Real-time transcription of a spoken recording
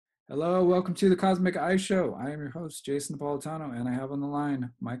Hello, welcome to the Cosmic Eye Show. I am your host, Jason Napolitano, and I have on the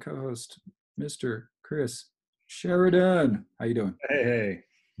line my co-host, Mr. Chris Sheridan. How you doing? Hey,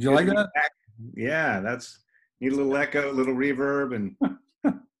 Did you good like to be that? back. Yeah, that's need a little echo, a little reverb, and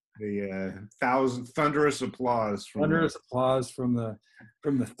the thousand thunderous applause from the Thunderous applause from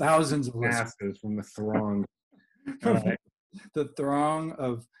the thousands of listeners, masses, from the throng. All from right, the throng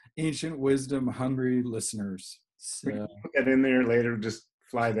of ancient wisdom hungry listeners. we can So, put that in there later. Just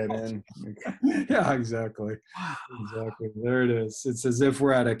fly that in. yeah, exactly. Exactly. There it is. It's as if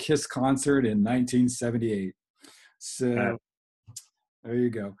we're at a Kiss concert in 1978. Uh, So there you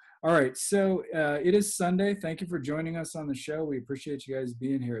go. All right. So it is Sunday. Thank you for joining us on the show. We appreciate you guys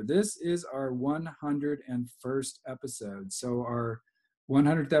being here. This is our 101st episode. So our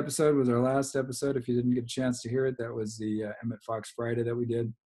 100th episode was our last episode. If you didn't get a chance to hear it, that was the Emmett Fox Friday that we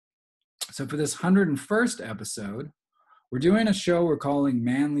did. So for this 101st episode, we're doing a show we're calling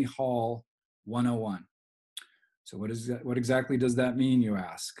Manly Hall 101. So what exactly does that mean, you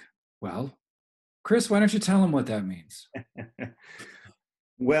ask? Well, Chris, why don't you tell them what that means?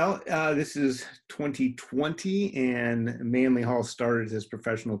 well, this is 2020, and Manly Hall started his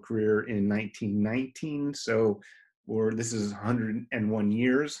professional career in 1919. So, this is 101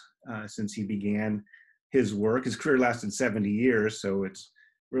 years since he began his work. His career lasted 70 years, so it's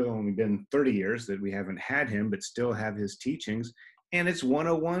really only been 30 years that we haven't had him, but still have his teachings. And it's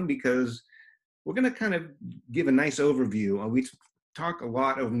 101 because we're going to kind of give a nice overview. We talk a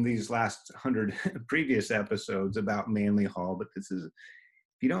lot over these last 100 previous episodes about Manly Hall, but this is,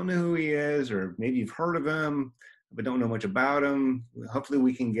 if you don't know who he is, or maybe you've heard of him, but don't know much about him, hopefully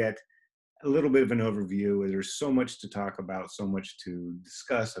we can get a little bit of an overview. There's so much to talk about, so much to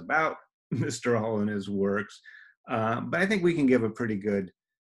discuss about Mr. Hall and his works. But I think we can give a pretty good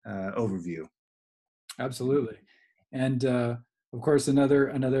overview. Absolutely. And of course,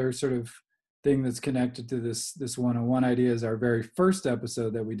 another sort of thing that's connected to this 101 idea is our very first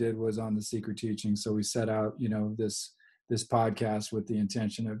episode that we did was on the secret teaching. So we set out, this podcast with the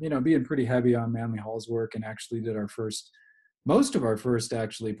intention of, being pretty heavy on Manly Hall's work, and actually did most of our first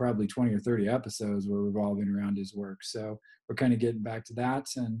actually probably 20 or 30 episodes were revolving around his work. So we're kind of getting back to that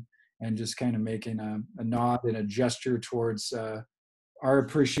and just kind of making a nod and a gesture towards our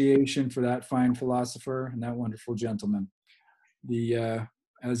appreciation for that fine philosopher and that wonderful gentleman. The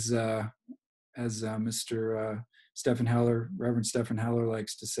as Mr. Stephan Heller, Reverend Stephan Heller,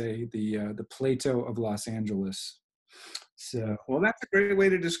 likes to say, the Plato of Los Angeles. So, well, that's a great way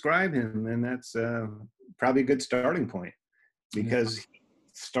to describe him, and that's probably a good starting point, because he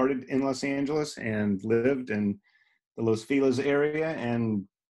started in Los Angeles and lived in the Los Feliz area and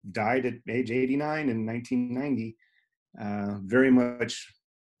died at age 89 in 1990. Very much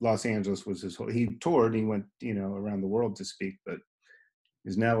Los Angeles was his whole, he toured, he went, around the world to speak, but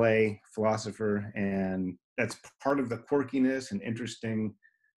he's an LA philosopher, and that's part of the quirkiness and interesting.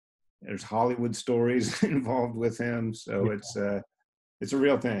 There's Hollywood stories involved with him, so yeah. it's a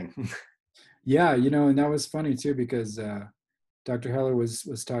real thing. Yeah, and that was funny too, because Dr. Heller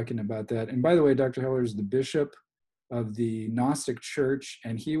was talking about that. And by the way, Dr. Heller is the bishop of the Gnostic Church,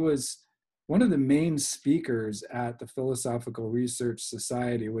 and he was one of the main speakers at the Philosophical Research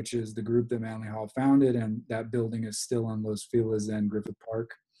Society, which is the group that Manly Hall founded, and that building is still on Los Feliz and Griffith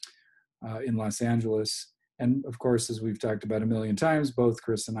Park in Los Angeles. And of course, as we've talked about a million times, both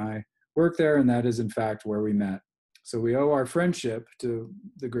Chris and I work there, and that is in fact where we met. So we owe our friendship to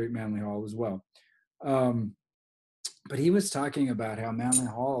the great Manly Hall as well. But he was talking about how Manly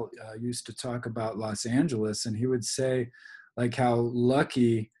Hall used to talk about Los Angeles, and he would say like how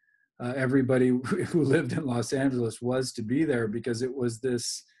lucky everybody who lived in Los Angeles was to be there, because it was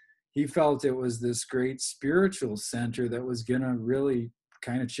this, he felt it was this great spiritual center that was going to really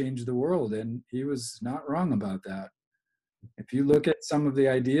kind of change the world. And he was not wrong about that. If you look at some of the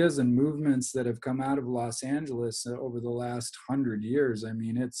ideas and movements that have come out of Los Angeles over the last 100 years, I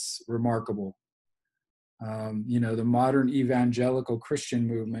mean, it's remarkable. The modern evangelical Christian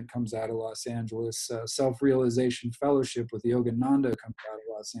movement comes out of Los Angeles. Self-Realization Fellowship with Yogananda comes out of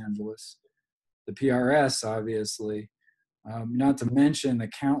Los Angeles. The PRS, obviously, not to mention the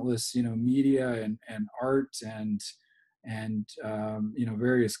countless, media and art and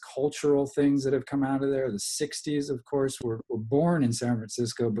various cultural things that have come out of there. The 60s, of course, were born in San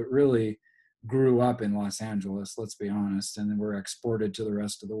Francisco, but really grew up in Los Angeles, let's be honest, and then were exported to the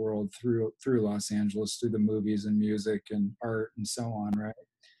rest of the world through Los Angeles, through the movies and music and art and so on, right?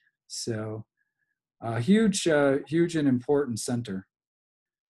 So huge and important center.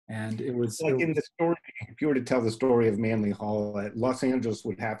 And it was Like in the story, if you were to tell the story of Manly Hall, Los Angeles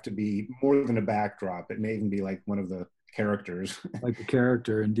would have to be more than a backdrop. It may even be like one of the characters. Like a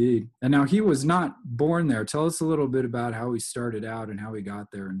character, indeed. And now he was not born there. Tell us a little bit about how he started out and how he got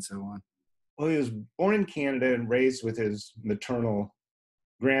there and so on. Well, he was born in Canada and raised with his maternal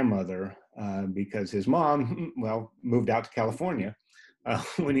grandmother because his mom, well, moved out to California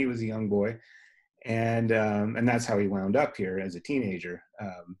when he was a young boy, and that's how he wound up here as a teenager,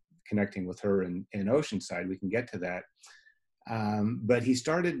 connecting with her in Oceanside. We can get to that. But he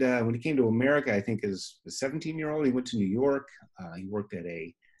started when he came to America, I think as a 17-year-old, he went to New York. He worked at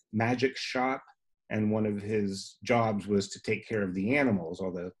a magic shop, and one of his jobs was to take care of the animals,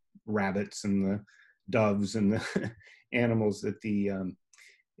 all the rabbits and the doves and the animals that the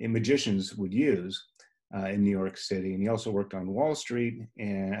magicians would use in New York City. And he also worked on Wall Street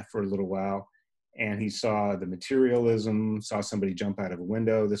and for a little while. And he saw the materialism, saw somebody jump out of a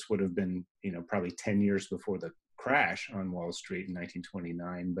window. This would have been, probably 10 years before the crash on Wall Street in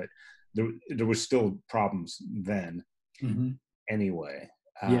 1929, but there were still problems then. Mm-hmm. Anyway,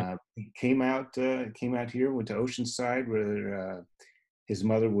 Yeah. he came out here, went to Oceanside, where his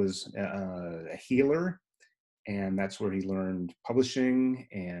mother was a healer, and that's where he learned publishing,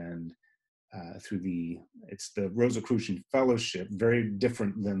 and through it's the Rosicrucian Fellowship, very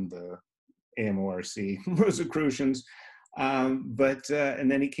different than the AMORC Rosicrucians. And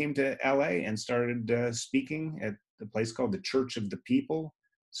then he came to LA and started speaking at the place called the Church of the People.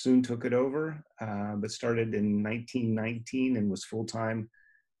 Soon took it over, but started in 1919 and was full-time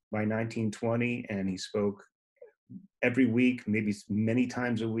by 1920. And he spoke every week, maybe many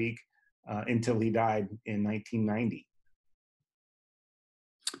times a week, until he died in 1990.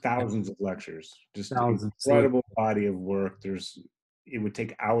 Thousands of lectures, just Thousands. incredible body of work. It would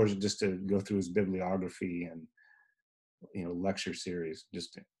take hours just to go through his bibliography and lecture series.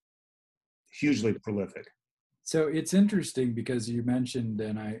 Just hugely prolific. So it's interesting because you mentioned,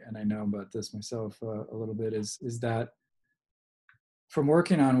 and I know about this myself a little bit, is that from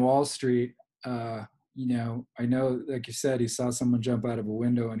working on Wall Street, I know, like you said, he saw someone jump out of a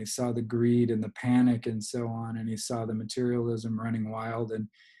window, and he saw the greed and the panic and so on, and he saw the materialism running wild.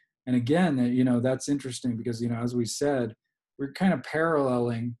 And again, that's interesting because, as we said, we're kind of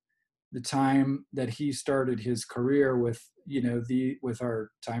paralleling the time that he started his career with, with our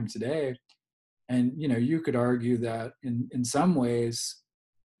time today. And, you could argue that in some ways,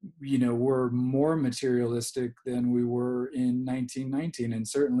 we're more materialistic than we were in 1919. And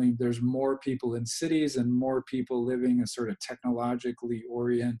certainly there's more people in cities and more people living a sort of technologically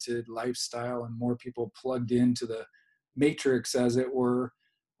oriented lifestyle and more people plugged into the matrix, as it were,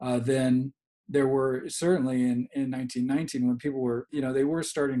 than there were certainly in 1919, when people were, they were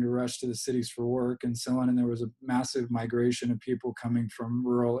starting to rush to the cities for work and so on. And there was a massive migration of people coming from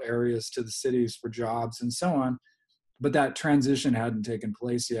rural areas to the cities for jobs and so on. But that transition hadn't taken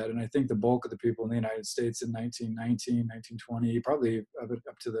place yet. And I think the bulk of the people in the United States in 1919, 1920, probably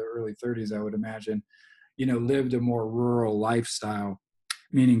up to the early 30s, I would imagine, lived a more rural lifestyle,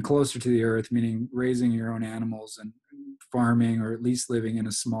 meaning closer to the earth, meaning raising your own animals and farming, or at least living in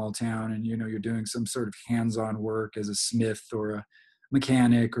a small town. And, you're doing some sort of hands-on work as a smith or a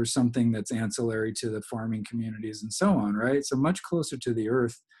mechanic or something that's ancillary to the farming communities and so on, right? So much closer to the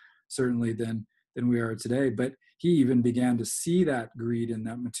earth, certainly, than we are today. But he even began to see that greed and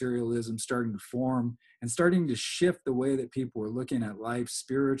that materialism starting to form and starting to shift the way that people were looking at life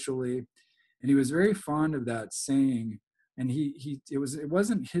spiritually. And he was very fond of that saying. And it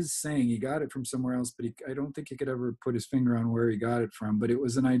wasn't his saying. He got it from somewhere else, but I don't think he could ever put his finger on where he got it from. But it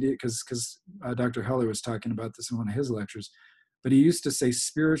was an idea because Dr. Heller was talking about this in one of his lectures. But he used to say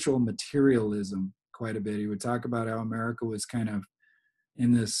spiritual materialism quite a bit. He would talk about how America was kind of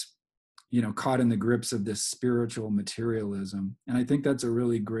in this, caught in the grips of this spiritual materialism. And I think that's a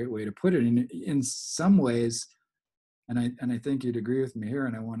really great way to put it. And in some ways, and I think you'd agree with me here,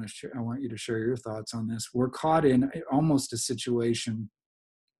 and I want you to share your thoughts on this. We're caught in almost a situation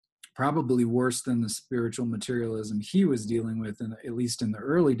probably worse than the spiritual materialism he was dealing with, at least in the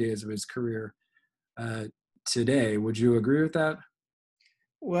early days of his career today. Would you agree with that?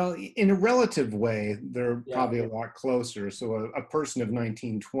 Well, in a relative way, they're Yeah. probably a lot closer. So a person of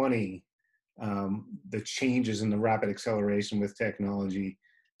 1920, the changes in the rapid acceleration with technology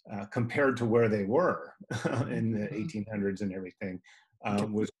compared to where they were in the 1800s and everything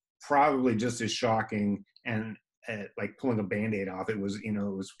was probably just as shocking, and like pulling a Band-Aid off. It was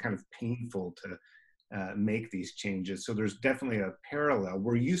kind of painful to make these changes. So there's definitely a parallel.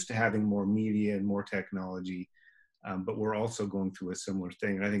 We're used to having more media and more technology, but we're also going through a similar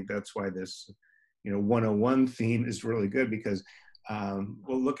thing. And I think that's why this 101 theme is really good, because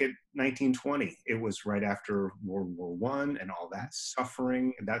well, look at 1920. It was right after World War I and all that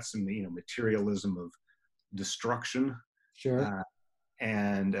suffering. That's some materialism of destruction. Sure. Uh,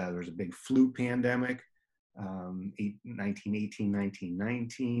 and there was a big flu pandemic,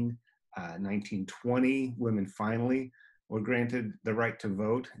 1920. Women finally were granted the right to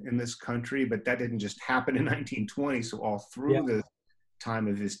vote in this country, but that didn't just happen in 1920. So all Yeah. through the time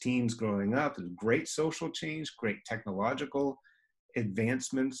of his teens growing up, there's great social change, great technological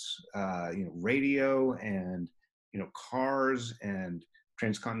advancements, radio and, cars and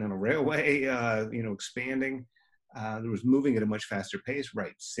transcontinental railway, expanding. There was moving at a much faster pace,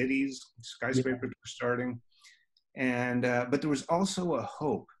 right? Cities, Yeah. skyscrapers were starting. And, but there was also a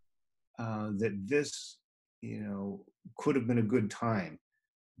hope that this, could have been a good time,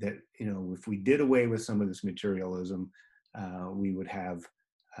 that, if we did away with some of this materialism, we would have,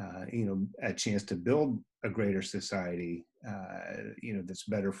 a chance to build a greater society, that's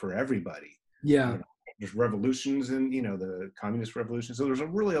better for everybody. Yeah. There's revolutions and, the communist revolution. So there's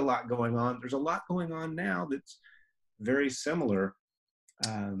really a lot going on. There's a lot going on now that's very similar.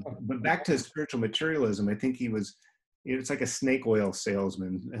 But back to spiritual materialism, I think he was, it's like a snake oil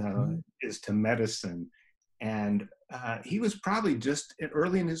salesman is to medicine. And he was probably just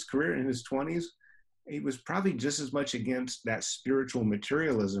early in his career, in his 20s, he was probably just as much against that spiritual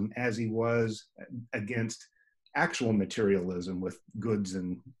materialism as he was against actual materialism with goods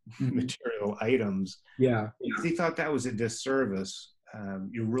and material items. Yeah. Because he thought that was a disservice.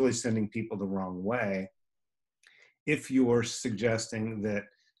 You're really sending people the wrong way if you're suggesting that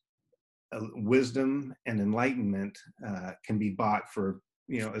wisdom and enlightenment can be bought for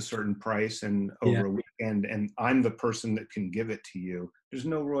a certain price and over a weekend, and I'm the person that can give it to you. There's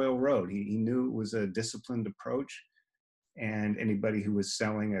no royal road. He knew it was a disciplined approach, and anybody who was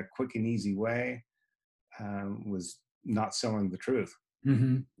selling a quick and easy way was not selling the truth.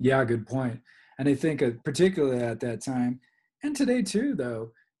 Mm-hmm. Yeah, good point. And I think particularly at that time, and today too,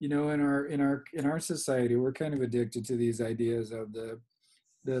 though, in our society, we're kind of addicted to these ideas of the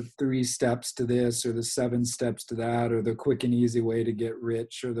 3 steps to this or the 7 steps to that, or the quick and easy way to get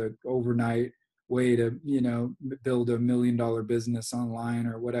rich, or the overnight way to build $1 million business online,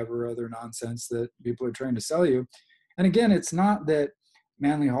 or whatever other nonsense that people are trying to sell you. And again, it's not that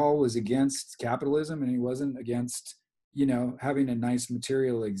Manly Hall was against capitalism, and he wasn't against having a nice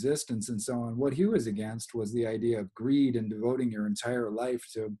material existence and so on. What he was against was the idea of greed and devoting your entire life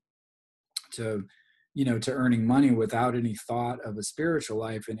to to earning money without any thought of a spiritual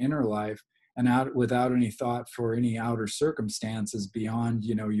life and inner life, and without any thought for any outer circumstances beyond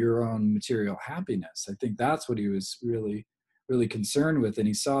your own material happiness. I think that's what he was really, really concerned with, and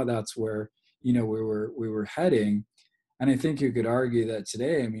he saw that's where we were heading. And I think you could argue that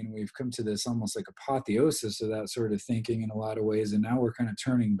today, I mean, we've come to this almost like apotheosis of that sort of thinking in a lot of ways, and now we're kind of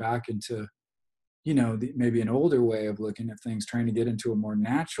turning back into maybe an older way of looking at things, trying to get into a more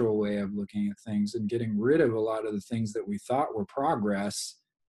natural way of looking at things, and getting rid of a lot of the things that we thought were progress,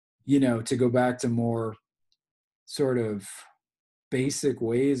 to go back to more sort of basic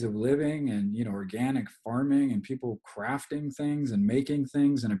ways of living, and organic farming, and people crafting things and making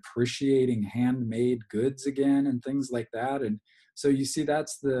things and appreciating handmade goods again and things like that. And so you see,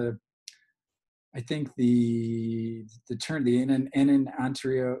 that's I think the term, the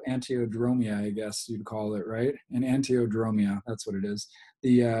antiodromia, I guess you'd call it, right? An antiodromia, that's what it is.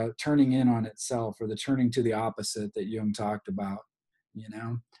 The turning in on itself, or the turning to the opposite that Jung talked about,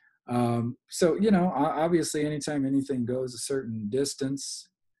 So, obviously anytime anything goes a certain distance,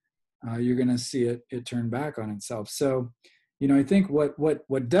 you're going to see it turn back on itself. So, I think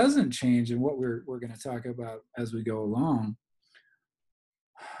what doesn't change, and what we're going to talk about as we go along,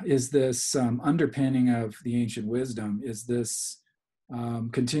 is this underpinning of the ancient wisdom, is this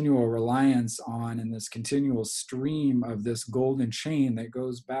continual reliance on, and this continual stream of this golden chain that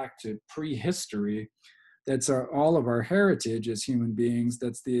goes back to prehistory. That's all of our heritage as human beings.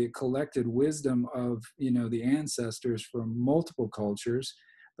 That's the collected wisdom of the ancestors from multiple cultures,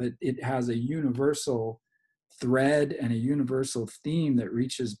 but it has a universal thread and a universal theme that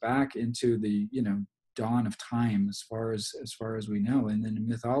reaches back into the dawn of time, as far as we know. And then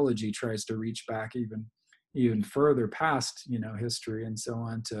mythology tries to reach back even further past history and so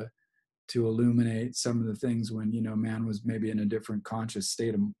on, to illuminate some of the things when man was maybe in a different conscious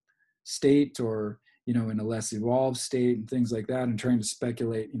state, or in a less evolved state, and things like that, and trying to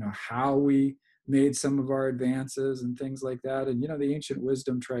speculate how we made some of our advances and things like that. And the ancient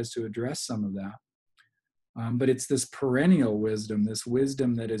wisdom tries to address some of that, but it's this perennial wisdom, this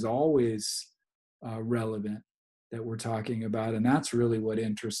wisdom that is always relevant, that we're talking about. And that's really what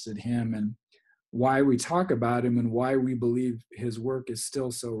interested him, and why we talk about him, and why we believe his work is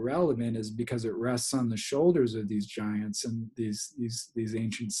still so relevant, is because it rests on the shoulders of these giants and these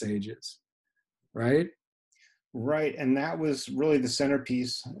ancient sages, right? Right, and that was really the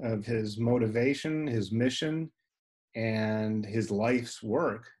centerpiece of his motivation, his mission, and his life's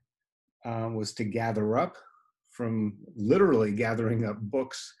work, was to gather up, from literally gathering up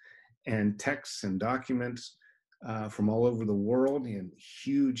books and texts and documents from all over the world in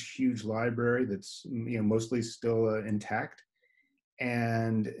huge, huge library that's, mostly still intact,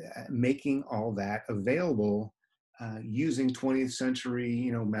 and making all that available using 20th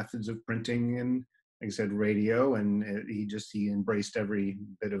century, methods of printing and, like I said, radio. And he embraced every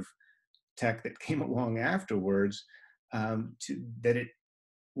bit of tech that came along afterwards, that it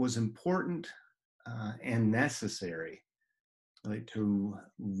was important and necessary, like, to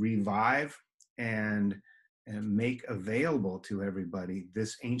revive and make available to everybody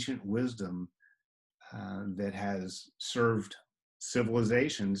this ancient wisdom that has served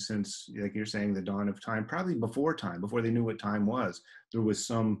civilization since, like you're saying, the dawn of time, probably before time, before they knew what time was. There was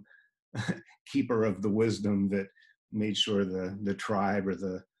some keeper of the wisdom that made sure the tribe or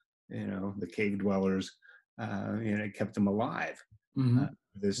the cave dwellers, kept them alive, Hmm.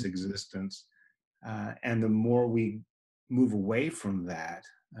 this existence. And the more we move away from that,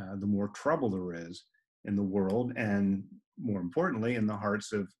 the more trouble there is in the world, and more importantly, in the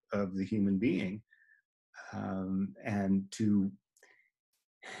hearts of the human being. And to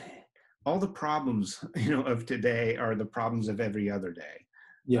all the problems, of today are the problems of every other day.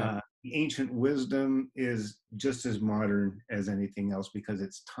 Yeah. The ancient wisdom is just as modern as anything else because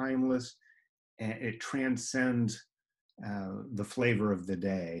it's timeless and it transcends the flavor of the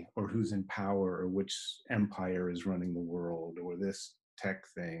day, or who's in power, or which empire is running the world, or this tech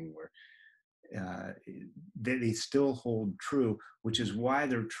thing, or they still hold true, which is why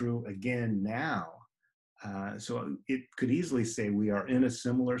they're true again now. So it could easily say we are in a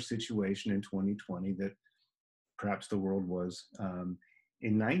similar situation in 2020 that perhaps the world was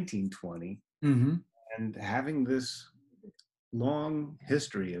in 1920, Hmm. and having this long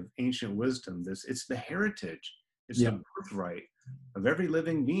history of ancient wisdom. It's the heritage, it's Yeah. the birthright of every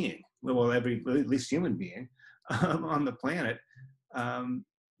living being. Well, every, at least human being, on the planet.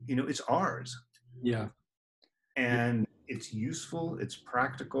 It's ours, Yeah. and it's useful. It's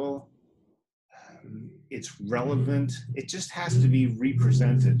practical. It's relevant. It just has to be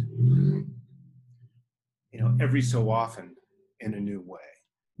represented, every so often in a new way.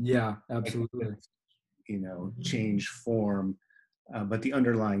 Yeah. Like, Absolutely. change form, but the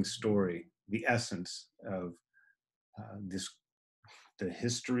underlying story, the essence of this, the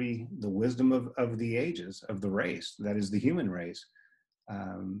history, the wisdom of the ages, of the race, that is the human race,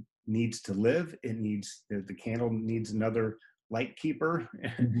 needs to live. It needs, the candle needs another light keeper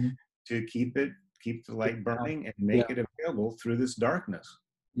Hmm. to keep the light burning and Yeah. make it available through this darkness.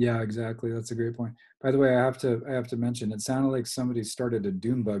 Yeah, exactly. That's a great point. By the way, I have to mention, it sounded like somebody started a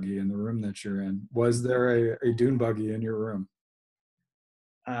dune buggy in the room that you're in. Was there a dune buggy in your room?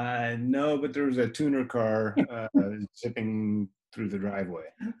 No, but there was a tuner car zipping through the driveway.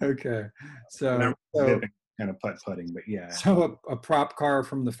 Okay. Not So really so zipping, kind of putt-putting, but yeah, so a prop car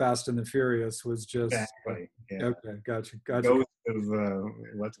from the Fast and the Furious was just exactly. Yeah. okay, gotcha. Ghost of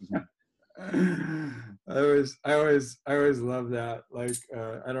what's his name? I always love that. Like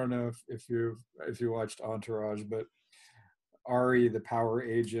I don't know if you watched Entourage, but Ari, the power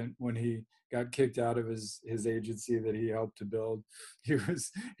agent, when he got kicked out of his agency that he helped to build,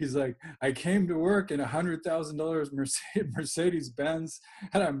 he's like, I came to work in $100,000 Mercedes Benz,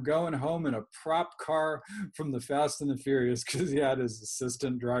 and I'm going home in a prop car from the Fast and the Furious, because he had his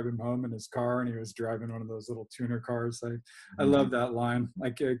assistant drive him home in his car, and he was driving one of those little tuner cars. I Mhm. love that line. I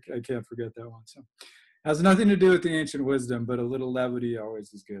can't forget that one. So has nothing to do with the ancient wisdom, but a little levity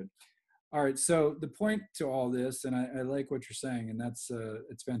always is good. All right. So the point to all this, and I like what you're saying, and that's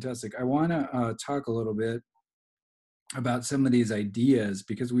it's fantastic. I want to talk a little bit about some of these ideas,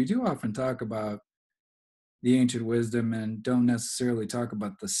 because we do often talk about the ancient wisdom and don't necessarily talk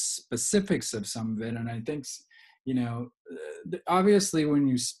about the specifics of some of it. And I think, obviously, when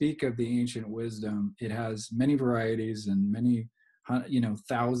you speak of the ancient wisdom, it has many varieties and many,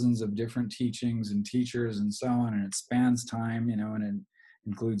 thousands of different teachings and teachers and so on, and it spans time, and it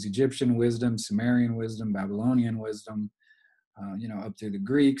includes Egyptian wisdom, Sumerian wisdom, Babylonian wisdom, up through the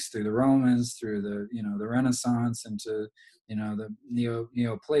Greeks, through the Romans, through the Renaissance, into, the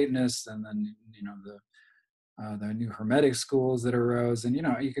Neoplatonists, and then, the new Hermetic schools that arose. And,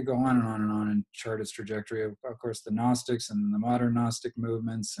 you could go on and on and on and chart its trajectory. Of course, the Gnostics and the modern Gnostic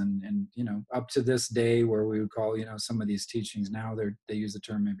movements, and, up to this day, where we would call, some of these teachings now, they use the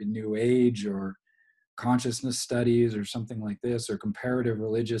term maybe New Age, or consciousness studies, or something like this, or comparative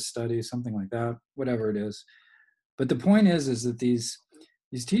religious studies, something like that, whatever it is. But the point is that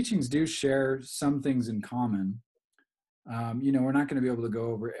these teachings do share some things in common. We're not going to be able to go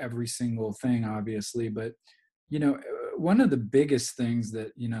over every single thing, obviously, but one of the biggest things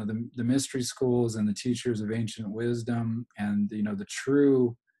that the mystery schools and the teachers of ancient wisdom and the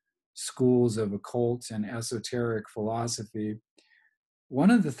true schools of occult and esoteric philosophy,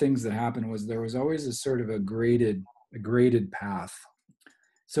 one of the things that happened was there was always a sort of a graded path.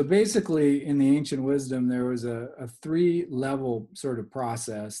 So basically, in the ancient wisdom, there was a three-level sort of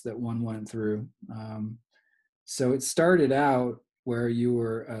process that one went through. So it started out where you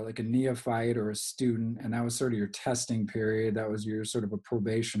were like a neophyte or a student, and that was sort of your testing period. That was your sort of a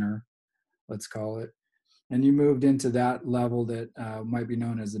probationer, let's call it. And you moved into that level that might be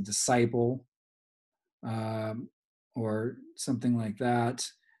known as a disciple, um, or something like that.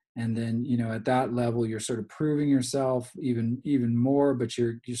 And then at that level you're sort of proving yourself even more, but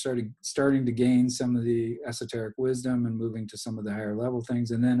you're starting to gain some of the esoteric wisdom and moving to some of the higher level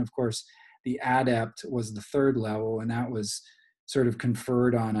things. And then of course the adept was the third level, and that was sort of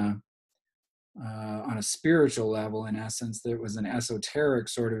conferred on a spiritual level. In essence, there was an esoteric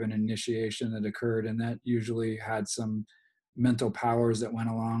sort of an initiation that occurred, and that usually had some mental powers that went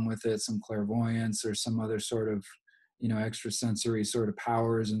along with it, some clairvoyance or some other sort of extrasensory sort of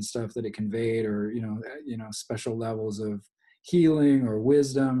powers and stuff that it conveyed, or special levels of healing or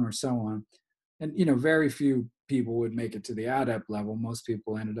wisdom or so on. And very few people would make it to the adept level. Most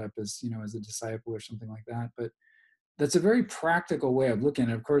people ended up as a disciple or something like that. But that's a very practical way of looking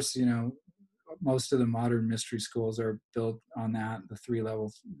at it. Of course, most of the modern mystery schools are built on that, the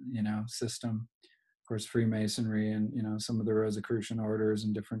three-level system. Of course, Freemasonry and some of the Rosicrucian orders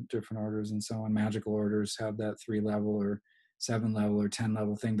and different orders and so on, magical orders, have that 3-level or 7-level or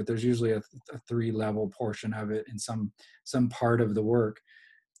 10-level thing. But there's usually a 3-level portion of it in some part of the work.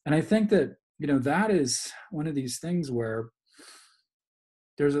 And I think that that is one of these things where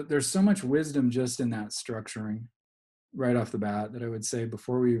there's so much wisdom just in that structuring right off the bat, that I would say,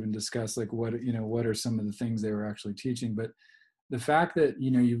 before we even discuss like what are some of the things they were actually teaching. But the fact that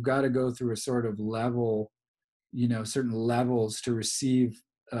you've got to go through a sort of level, certain levels to receive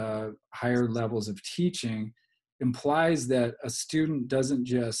higher levels of teaching, implies that a student doesn't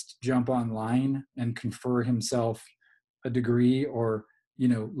just jump online and confer himself a degree, or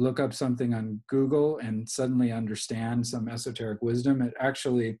look up something on Google and suddenly understand some esoteric wisdom. It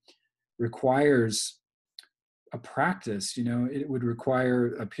actually requires a practice. It would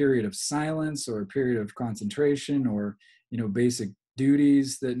require a period of silence or a period of concentration, or basic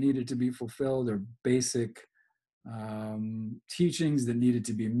duties that needed to be fulfilled, or basic teachings that needed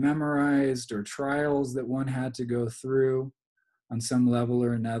to be memorized, or trials that one had to go through on some level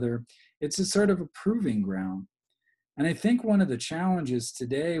or another. It's a sort of a proving ground. And I think one of the challenges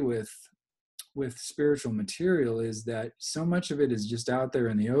today with spiritual material is that so much of it is just out there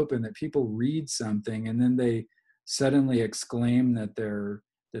in the open, that people read something and then they suddenly exclaim that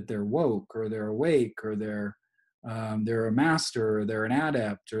they're woke, or they're awake, or they're a master, or they're an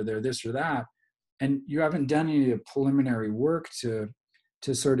adept, or they're this or that. And you haven't done any preliminary work to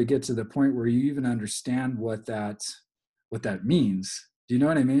sort of get to the point where you even understand what that means. Do you know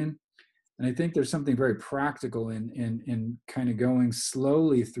what I mean? And I think there's something very practical in kind of going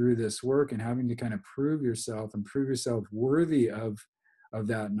slowly through this work and having to kind of prove yourself worthy of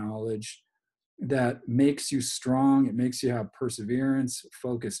that knowledge, that makes you strong. It makes you have perseverance,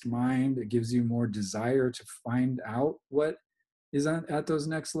 focused mind. It gives you more desire to find out what is at those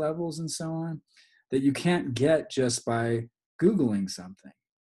next levels and so on, that you can't get just by Googling something.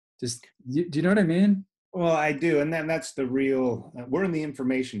 Do you know what I mean? Well, I do, and then that's the real. We're in the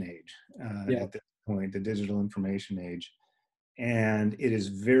information age Yeah. at this point, the digital information age, and it is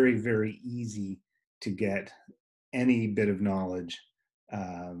very, very easy to get any bit of knowledge,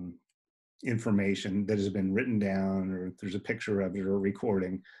 um, information that has been written down, or there's a picture of it or a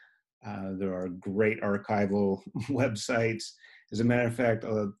recording. There are great archival websites. As a matter of fact,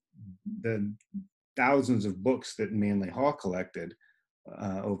 the thousands of books that Manly Hall collected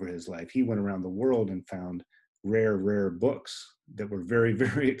over his life. He went around the world and found rare books that were very,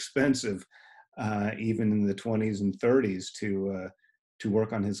 very expensive, even in the 20s and 30s, to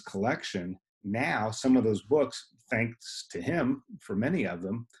work on his collection. Now, some of those books, thanks to him, for many of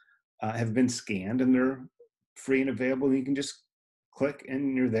them, have been scanned and they're free and available. You can just click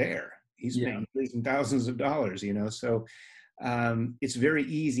and you're there. He Yeah. spent years and thousands of dollars, so it's very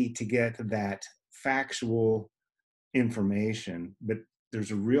easy to get that factual information, but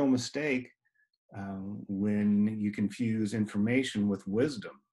there's a real mistake when you confuse information with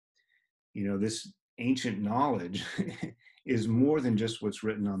wisdom. This ancient knowledge is more than just what's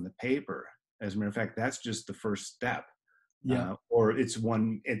written on the paper. As a matter of fact, that's just the first step Yeah. or it's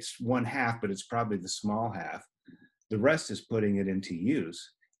one half, but it's probably the small half. The rest is putting it into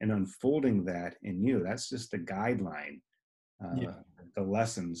use and unfolding that in you. That's just the guideline, uh, Yeah. the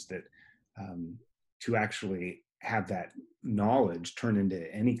lessons that um, to actually have that knowledge turn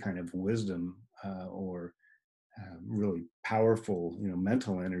into any kind of wisdom or really powerful,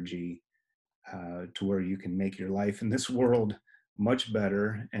 mental energy to where you can make your life in this world much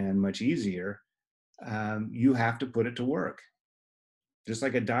better and much easier. You have to put it to work, just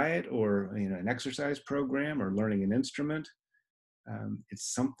like a diet or an exercise program or learning an instrument.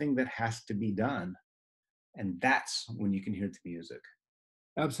 It's something that has to be done, and that's when you can hear the music.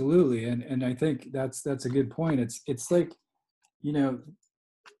 Absolutely. And I think that's a good point. It's like, you know,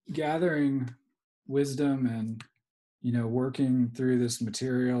 gathering wisdom and, working through this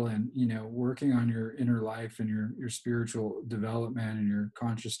material and, working on your inner life and your spiritual development and your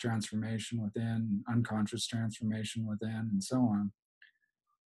conscious transformation within, unconscious transformation within, and so on.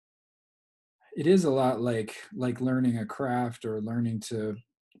 It is a lot like learning a craft or learning to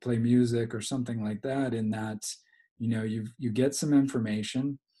play music or something like that, in that, you get some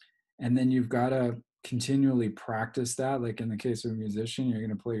information, and then you've got to continually practice that. Like in the case of a musician, you're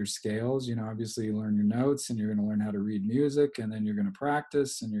going to play your scales, obviously you learn your notes, and you're going to learn how to read music, and then you're going to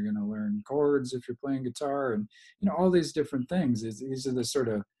practice, and you're going to learn chords if you're playing guitar, and all these different things. These are the sort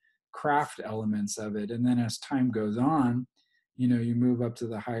of craft elements of it. And then as time goes on, you move up to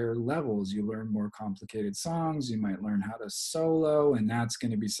the higher levels, you learn more complicated songs, you might learn how to solo, and that's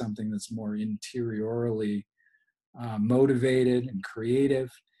going to be something that's more interiorly motivated and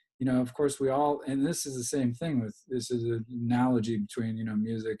creative. Of course, we all, and this is the same thing with, this is an analogy between,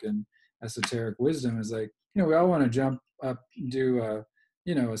 music and esoteric wisdom, is like, we all want to jump up and do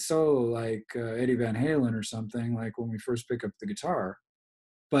a solo like Eddie Van Halen or something, like when we first pick up the guitar.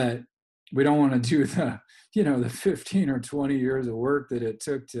 But we don't want to do the 15 or 20 years of work that it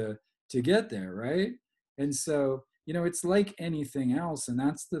took to get there, right? And so, it's like anything else. And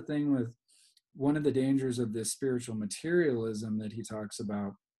that's the thing with one of the dangers of this spiritual materialism that he talks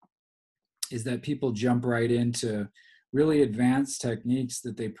about, is that people jump right into really advanced techniques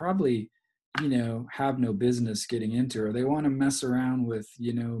that they probably, have no business getting into, or they want to mess around with,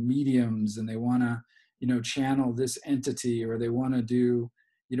 mediums, and they want to, channel this entity, or they want to do,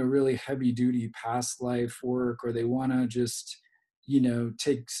 really heavy duty past life work, or they want to just,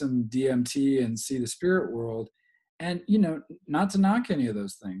 take some DMT and see the spirit world. And, not to knock any of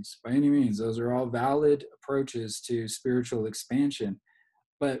those things by any means, those are all valid approaches to spiritual expansion.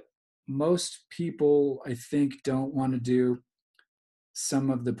 But most people, I think, don't want to do some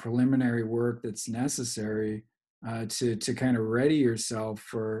of the preliminary work that's necessary to kind of ready yourself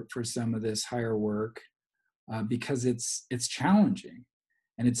for some of this higher work, because it's challenging,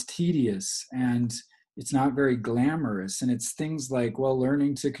 and it's tedious, and it's not very glamorous. And it's things like, well,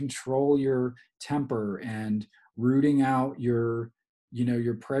 learning to control your temper, and rooting out your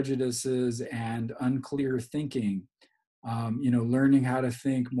prejudices and unclear thinking, learning how to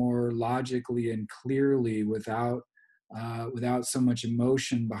think more logically and clearly without so much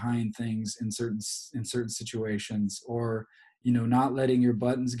emotion behind things in certain situations, or not letting your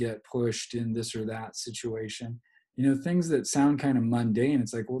buttons get pushed in this or that situation. Things that sound kind of mundane.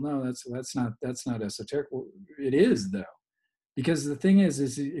 It's like, well, no, that's not esoteric. Well, it is, though, because the thing is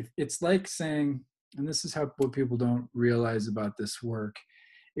if it's like saying, and this is how what people don't realize about this work,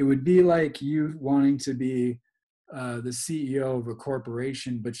 it would be like you wanting to be the CEO of a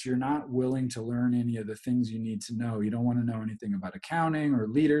corporation, but you're not willing to learn any of the things you need to know. You don't want to know anything about accounting or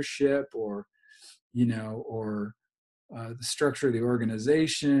leadership, or or the structure of the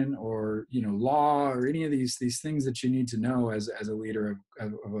organization, or law, or any of these things that you need to know as a leader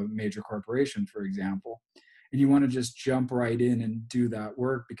of a major corporation, for example. And you want to just jump right in and do that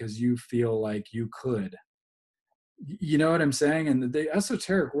work because you feel like you could. You know what I'm saying? And the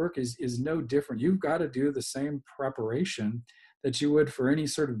esoteric work is no different. You've got to do the same preparation that you would for any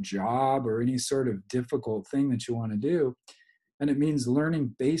sort of job or any sort of difficult thing that you want to do. And it means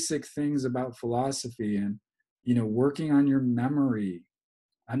learning basic things about philosophy, and working on your memory,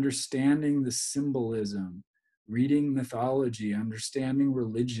 understanding the symbolism, reading mythology, understanding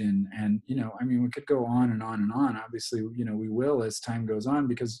religion. And I mean, we could go on and on and on. Obviously, we will as time goes on,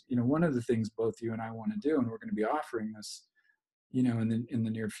 because one of the things both you and I want to do, and we're going to be offering this in the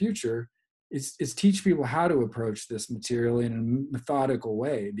near future, is teach people how to approach this material in a methodical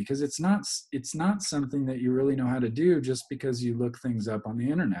way, because it's not something that you really know how to do just because you look things up on the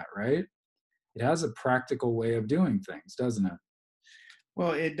internet, right? It has a practical way of doing things, doesn't it?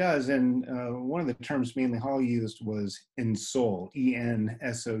 Well, it does. And one of the terms Manly Hall used was ensoul,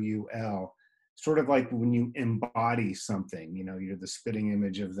 Ensoul. sort of like when you embody something, you know, you're the spitting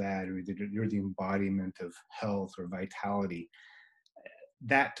image of that, or you're the embodiment of health or vitality.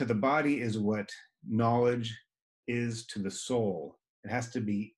 That to the body is what knowledge is to the soul. It has to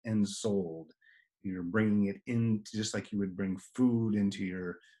be ensouled. You're bringing it in just like you would bring food into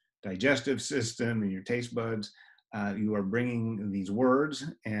your digestive system and your taste buds. You are bringing these words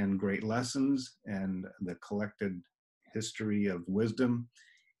and great lessons and the collected history of wisdom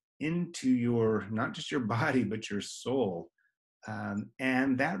into your, not just your body, but your soul.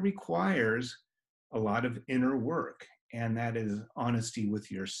 And that requires a lot of inner work. And that is honesty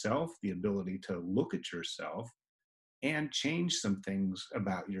with yourself, the ability to look at yourself and change some things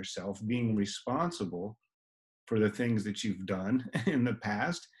about yourself, being responsible for the things that you've done in the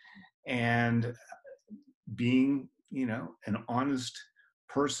past, and being, you know, an honest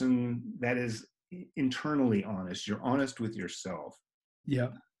person that is internally honest. You're honest with yourself Yeah.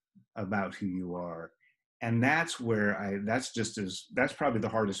 about who you are. And that's where that's probably the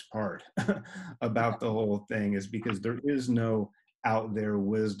hardest part about the whole thing, is because there is no out there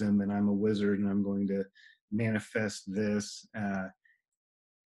wisdom and I'm a wizard and I'm going to manifest this,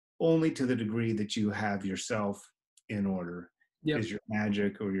 only to the degree that you have yourself in order Yep. is your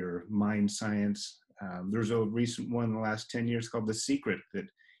magic or your mind science. There's a recent one in the last 10 years called The Secret that,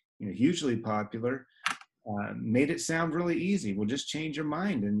 you know, hugely popular. Made it sound really easy. Well, just change your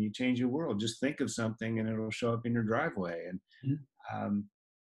mind and you change your world. Just think of something and it'll show up in your driveway. And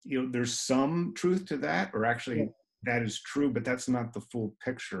you know, there's some truth to that, or actually that is true, but that's not the full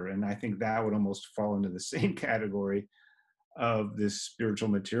picture. And I think that would almost fall into the same category of this spiritual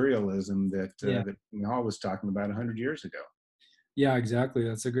materialism that that Hall was talking about 100 years ago. Yeah, exactly.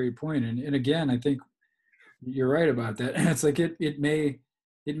 That's a great point. And again, I think you're right about that. It's like it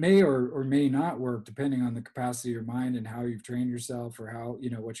may or may not work depending on the capacity of your mind and how you've trained yourself, or how,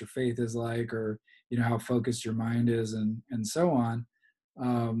 you know, what your faith is like, or, you know, how focused your mind is, and so on.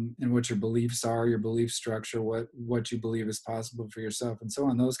 And what your beliefs are, your belief structure, what you believe is possible for yourself, and so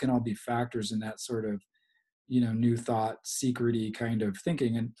on. Those can all be factors in that sort of, you know, new thought, secrety kind of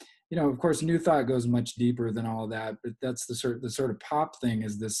thinking. And, you know, of course, new thought goes much deeper than all that, but that's the sort of pop thing,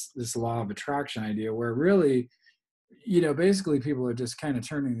 is this law of attraction idea, where really, you know, basically people are just kind of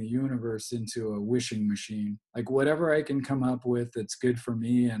turning the universe into a wishing machine. Like, whatever I can come up with that's good for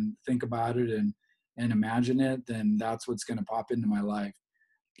me and think about it and imagine it, then that's what's going to pop into my life.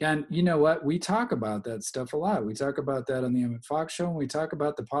 And you know what? We talk about that stuff a lot. We talk about that on the Emmett Fox show, and we talk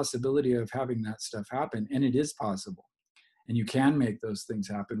about the possibility of having that stuff happen. And it is possible. And you can make those things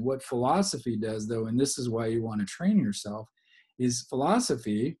happen. What philosophy does, though, and this is why you want to train yourself, is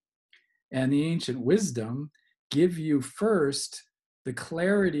philosophy and the ancient wisdom give you first the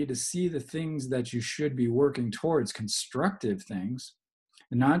clarity to see the things that you should be working towards, constructive things,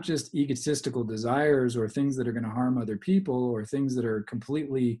 and not just egotistical desires or things that are going to harm other people, or things that are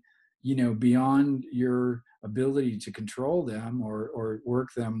completely, you know, beyond your ability to control them or work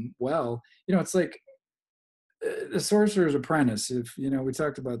them well. You know, it's like the Sorcerer's Apprentice. If, you know, we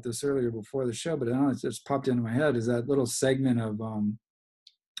talked about this earlier before the show, but I don't know, it just popped into my head, is that little segment of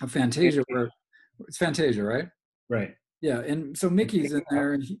Fantasia, where it's Fantasia, right? Right. Yeah, and so Mickey's in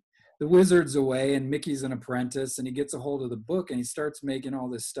there, and the wizard's away, and Mickey's an apprentice, and he gets a hold of the book, and he starts making all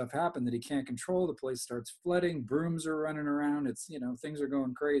this stuff happen that he can't control. The place starts flooding, brooms are running around. It's, you know, things are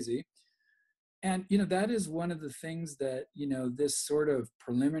going crazy. And, you know, that is one of the things that, you know, this sort of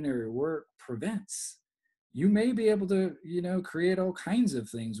preliminary work prevents. You may be able to, you know, create all kinds of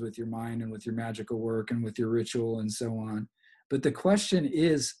things with your mind and with your magical work and with your ritual and so on. But the question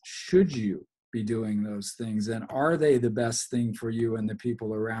is, should you be doing those things? And are they the best thing for you and the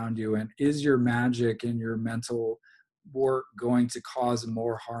people around you? And is your magic and your mental work going to cause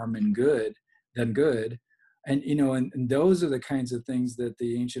more harm and good than good? And, you know, and those are the kinds of things that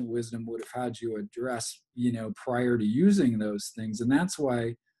the ancient wisdom would have had you address, you know, prior to using those things. And that's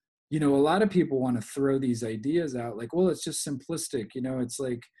why, you know, a lot of people want to throw these ideas out like, well, it's just simplistic. You know, it's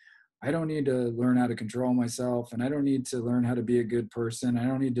like, I don't need to learn how to control myself, and I don't need to learn how to be a good person. I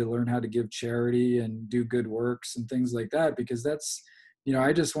don't need to learn how to give charity and do good works and things like that, because that's, you know,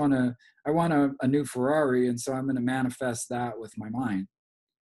 I want a new Ferrari. And so I'm going to manifest that with my mind.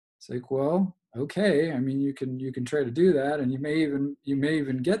 It's like, well, okay. I mean, you can try to do that, and you may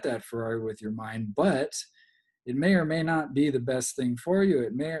even get that Ferrari with your mind, but it may or may not be the best thing for you.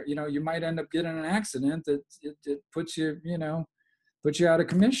 It may, you know, you might end up getting an accident that it puts you, you know, put you out of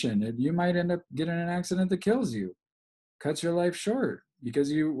commission. You might end up getting an accident that kills you, cuts your life short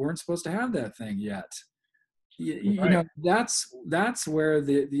because you weren't supposed to have that thing yet. You Right. know, that's where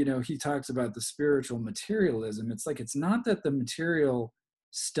the, you know, he talks about the spiritual materialism. It's like, it's not that the material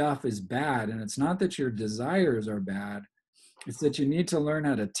stuff is bad. And it's not that your desires are bad, it's that you need to learn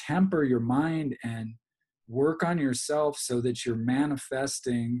how to temper your mind and work on yourself so that you're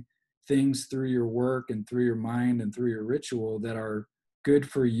manifesting things through your work and through your mind and through your ritual that are good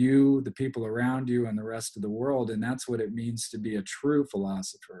for you, the people around you, and the rest of the world. And that's what it means to be a true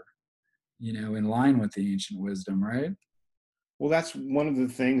philosopher, in line with the ancient wisdom, right? Well, that's one of the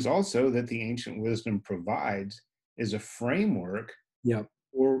things also that the ancient wisdom provides is a framework Yep.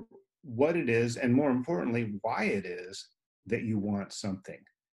 for what it is, and more importantly, why it is that you want something.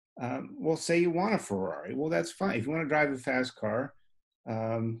 Well, say you want a Ferrari. Well, that's fine. If you want to drive a fast car,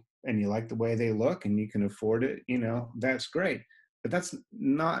 and you like the way they look and you can afford it, that's great. But that's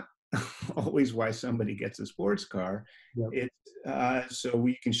not always why somebody gets a sports car. Yep. It's so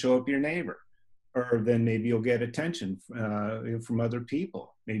you can show up your neighbor, or then maybe you'll get attention from other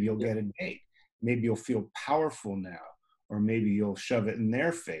people. Maybe you'll Yep. get a date. Maybe you'll feel powerful now, or maybe you'll shove it in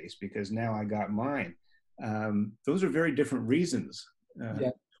their face because now I got mine. Those are very different reasons Yep.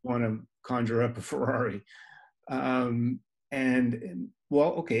 to want to conjure up a Ferrari. Um, and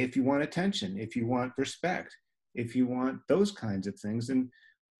well, okay, if you want attention, if you want respect, if you want those kinds of things, then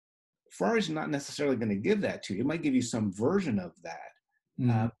Ferrari's not necessarily going to give that to you. It might give you some version of that. Mhm.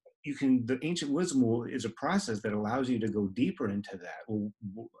 Uh, the ancient wisdom is a process that allows you to go deeper into that. Well,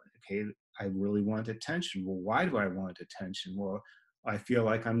 okay, I really want attention. Well, why do I want attention? Well, I feel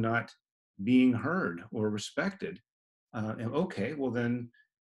like I'm not being heard or respected. And okay, well then,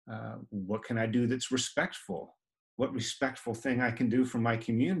 what can I do that's respectful? What respectful thing I can do for my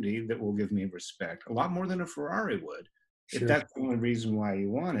community that will give me respect? A lot more than a Ferrari would, if Sure. that's the only reason why you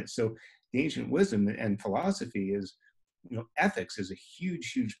want it. So the ancient wisdom and philosophy is, ethics is a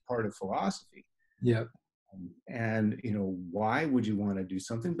huge, huge part of philosophy. Yep. And why would you want to do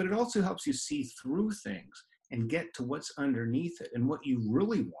something? But it also helps you see through things and get to what's underneath it and what you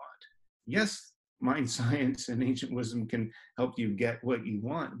really want. Yes, mind science and ancient wisdom can help you get what you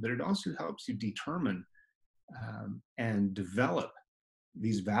want, but it also helps you determine and develop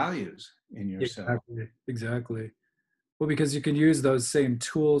these values in yourself. Exactly. Exactly. Well, because you can use those same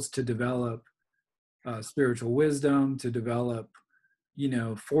tools to develop spiritual wisdom, to develop,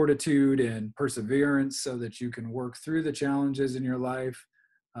 fortitude and perseverance so that you can work through the challenges in your life,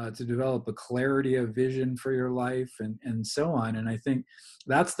 to develop a clarity of vision for your life, and so on. And I think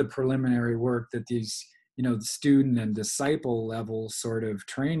that's the preliminary work that these, the student and disciple level sort of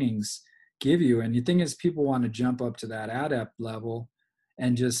trainings give you. And the thing is, people want to jump up to that adept level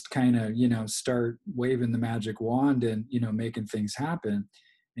and just kind of, start waving the magic wand and, making things happen.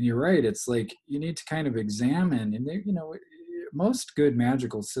 And you're right, it's like you need to kind of examine, and most good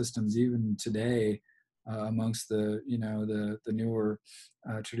magical systems even today, amongst the newer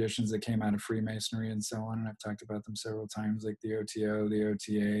traditions that came out of Freemasonry and so on, and I've talked about them several times, like the OTO, the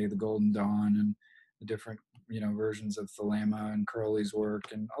OTA, the Golden Dawn, and the different versions of Thelema and Crowley's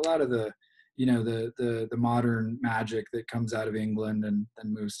work, and a lot of the the modern magic that comes out of England and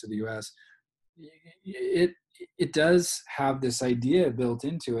then moves to the US. It does have this idea built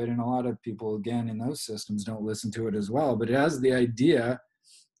into it, and a lot of people, again, in those systems don't listen to it as well, but it has the idea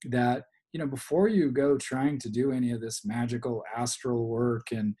that before you go trying to do any of this magical astral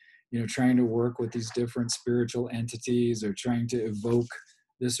work, and trying to work with these different spiritual entities, or trying to evoke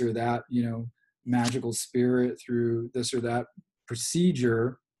this or that magical spirit through this or that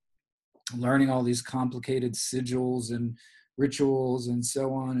procedure, learning all these complicated sigils and rituals and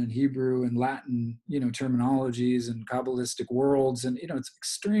so on, in Hebrew and Latin, terminologies and Kabbalistic worlds, and it's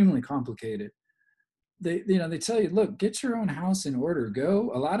extremely complicated. They tell you, look, get your own house in order.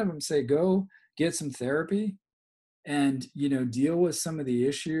 Go. A lot of them say, go get some therapy, and deal with some of the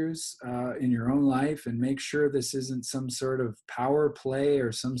issues in your own life, and make sure this isn't some sort of power play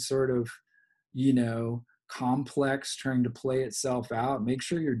or some sort of complex trying to play itself out. Make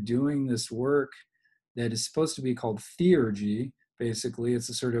sure you're doing this work that is supposed to be called theurgy. Basically, it's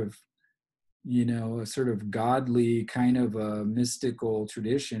a sort of godly kind of a mystical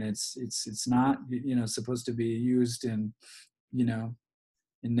tradition. It's not supposed to be used in you know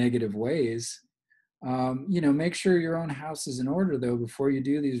in negative ways. Make sure your own house is in order, though, before you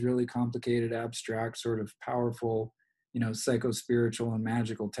do these really complicated, abstract, sort of powerful, psycho-spiritual and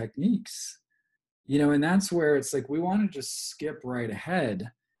magical techniques. And that's where it's like we want to just skip right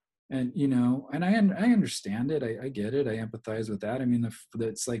ahead. And and I understand it. I get it. I empathize with that. I mean,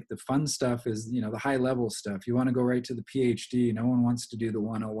 it's like the fun stuff is the high level stuff. You want to go right to the PhD. No one wants to do the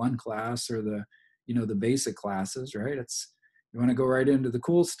 101 class or the the basic classes, right? It's, you want to go right into the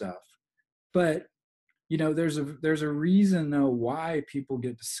cool stuff. But there's a reason though why people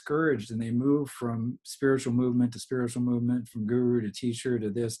get discouraged and they move from spiritual movement to spiritual movement, from guru to teacher to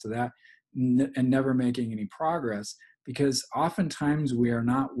this to that, and never making any progress, because oftentimes we are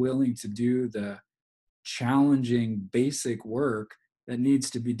not willing to do the challenging basic work that needs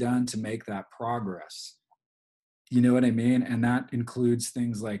to be done to make that progress. You know what I mean? And that includes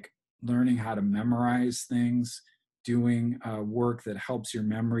things like learning how to memorize things, doing work that helps your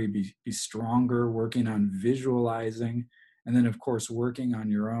memory be stronger, working on visualizing, and then, of course, working on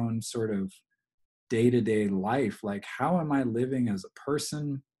your own sort of day to day life. Like, how am I living as a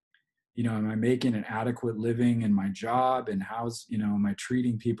person? Am I making an adequate living in my job? And am I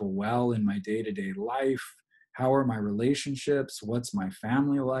treating people well in my day to day life? How are my relationships? What's my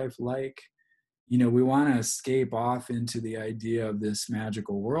family life like? We want to escape off into the idea of this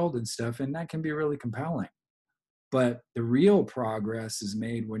magical world and stuff, and that can be really compelling. But the real progress is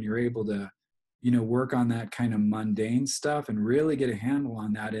made when you're able to, work on that kind of mundane stuff and really get a handle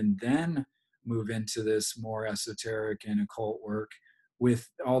on that, and then move into this more esoteric and occult work with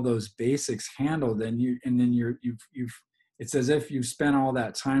all those basics handled. You've it's as if you've spent all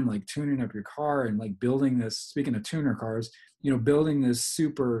that time like tuning up your car and like building this, speaking of tuner cars, building this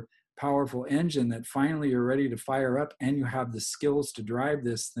super powerful engine that finally you're ready to fire up, and you have the skills to drive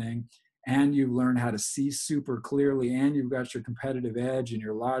this thing, and you've learned how to see super clearly, and you've got your competitive edge and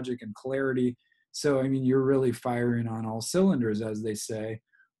your logic and clarity. So, I mean, you're really firing on all cylinders, as they say,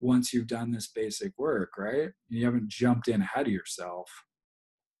 once you've done this basic work, right? You haven't jumped in ahead of yourself.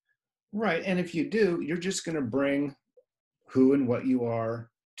 Right. And if you do, you're just going to bring who and what you are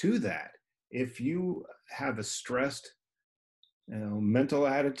to that. If you have a stressed, mental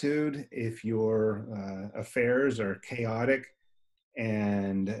attitude, if your affairs are chaotic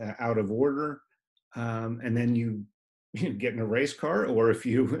and out of order, and then you get in a race car, or if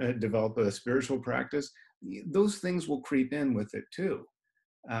you develop a spiritual practice, those things will creep in with it too.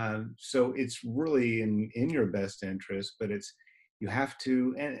 So it's really in your best interest, but you have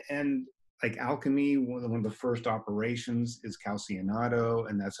to, and like alchemy, one of the first operations is calcionado,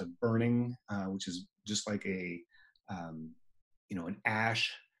 and that's a burning, which is just like um, an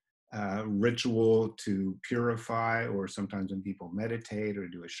ash ritual to purify, or sometimes when people meditate or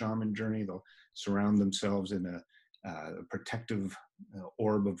do a shaman journey, they'll surround themselves in a protective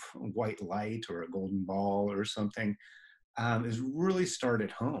orb of white light or a golden ball or something. Is really start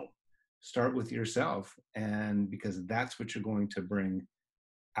at home. Start with yourself, and because that's what you're going to bring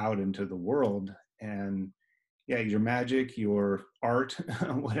out into the world. And yeah, your magic, your art,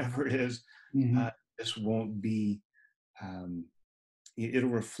 whatever it is, Mm-hmm. this won't be. It'll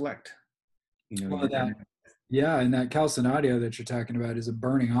reflect, Well, your. yeah, and that calcinadio that you're talking about is a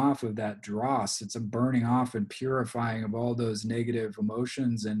burning off of that dross. It's a burning off and purifying of all those negative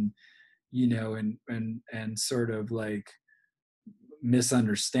emotions, and and sort of like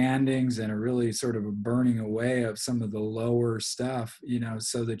misunderstandings, and a really sort of a burning away of some of the lower stuff,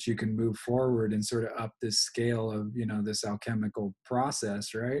 so that you can move forward and sort of up this scale of, this alchemical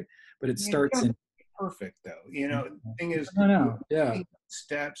process, right? But it You starts don't in. have to be perfect though. The thing is, No, you're no, yeah, taking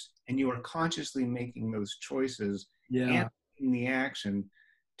steps, and you are consciously making those choices and yeah, in the action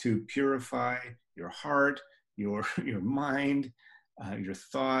to purify your heart, your your mind, your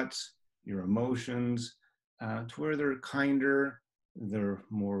thoughts, your emotions, to where they're kinder, they're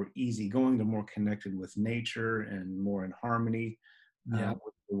more easygoing, they're more connected with nature and more in harmony yeah,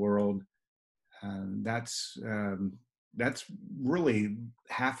 with the world. Um, that's um, that's really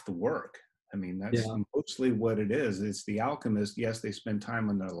half the work. I mean, that's yeah, mostly what it is. It's the alchemist. Yes, they spend time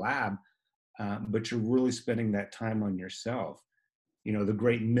in their lab, but you're really spending that time on yourself. The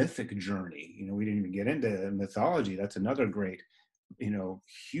great mythic journey. We didn't even get into mythology. That's another great,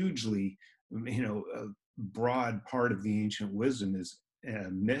 hugely, broad part of the ancient wisdom is a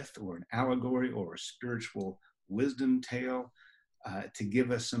myth or an allegory or a spiritual wisdom tale to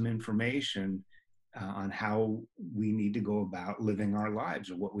give us some information on how we need to go about living our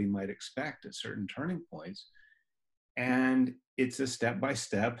lives, or what we might expect at certain turning points. And it's a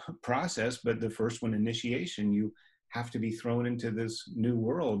step-by-step process, but the first one, initiation, you have to be thrown into this new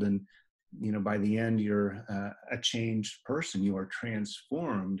world, and by the end you're a changed person, you are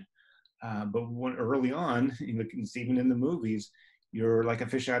transformed. But early on, even in the movies, you're like a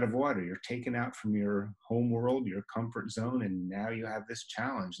fish out of water. You're taken out from your home world, your comfort zone, and now you have this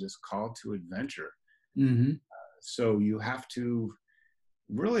challenge, this call to adventure. mm-hmm. So you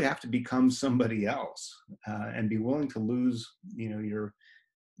really have to become somebody else, and be willing to lose, your,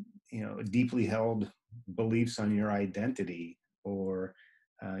 deeply held beliefs on your identity, or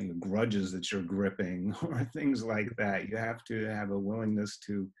grudges that you're gripping, or things like that. You have to have a willingness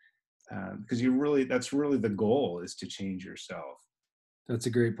to because that's really the goal, is to change yourself. That's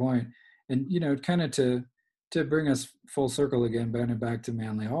a great point. And kind of to bring us full circle again, back to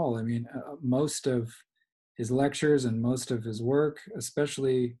Manly Hall. I mean, most of his lectures and most of his work,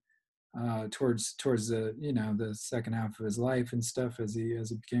 especially towards the the second half of his life and stuff, as he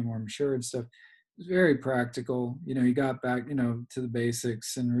became more mature and stuff, was very practical. He got back to the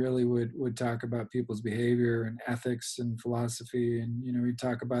basics, and really would talk about people's behavior and ethics and philosophy, and he'd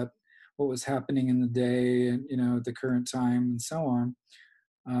talk about what was happening in the day and at the current time and so on.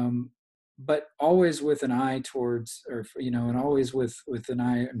 um, but always with an eye towards, or and always with an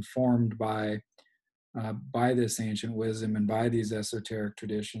eye informed by this ancient wisdom and by these esoteric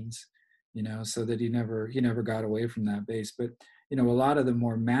traditions, so that he never got away from that base. But a lot of the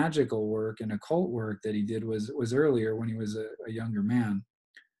more magical work and occult work that he did was earlier, when he was a younger man.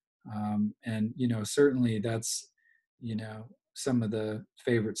 And certainly that's some of the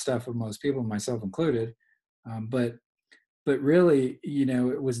favorite stuff of most people, myself included. But really,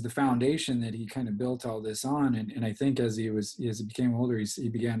 it was the foundation that he kind of built all this on. And I think as he became older, he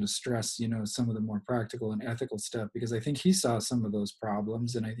began to stress, some of the more practical and ethical stuff, because I think he saw some of those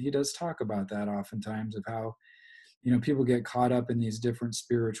problems. And he does talk about that oftentimes, of how, people get caught up in these different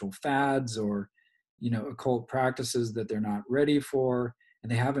spiritual fads, or, occult practices that they're not ready for,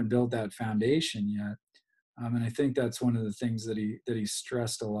 and they haven't built that foundation yet. And I think that's one of the things that he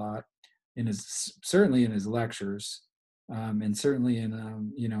stressed a lot certainly in his lectures, and certainly in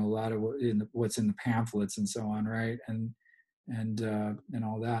a lot of what's in the pamphlets and so on, right? And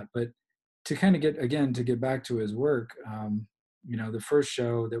all that. But to get back to his work, the first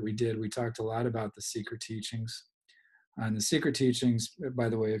show that we did, we talked a lot about the Secret Teachings. And the Secret Teachings, by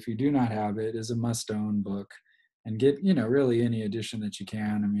the way, if you do not have it, is a must-own book, and get really any edition that you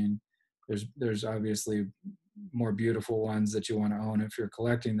can. I mean, there's obviously more beautiful ones that you want to own if you're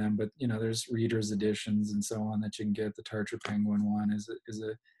collecting them, but there's readers editions and so on that you can get. The Tarcher Penguin one is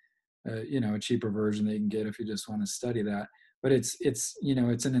a cheaper version that you can get if you just want to study that. But it's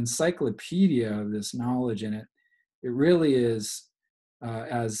an encyclopedia of this knowledge in it. It really is,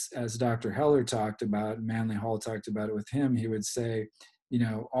 as Dr. Heller talked about, Manly Hall talked about it with him. He would say,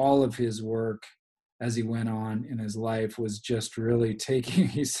 all of his work as he went on in his life was just really taking,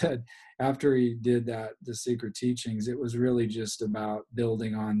 he said, after he did that, the Secret Teachings, it was really just about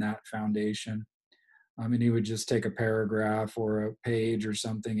building on that foundation. And he would just take a paragraph or a page or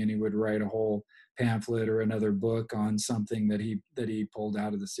something, and he would write a whole pamphlet or another book on something that he pulled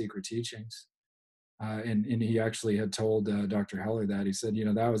out of the Secret Teachings. And he actually had told Dr. Heller that. He said,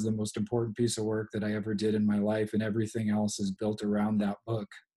 that was the most important piece of work that I ever did in my life, and everything else is built around that book.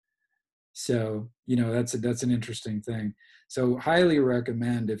 So, that's an interesting thing. So highly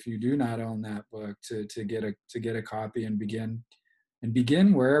recommend, if you do not own that book, to get a copy and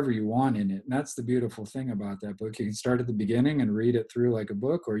begin wherever you want in it. And that's the beautiful thing about that book. You can start at the beginning and read it through like a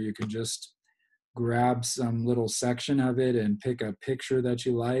book, or you can just grab some little section of it and pick a picture that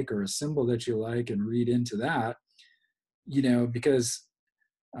you like or a symbol that you like and read into that, because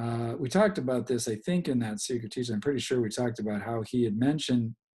we talked about this, I think, in that Secret Teaching. I'm pretty sure we talked about how he had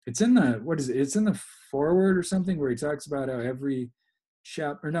mentioned, it's in the, what is it? It's in the foreword or something, where he talks about how every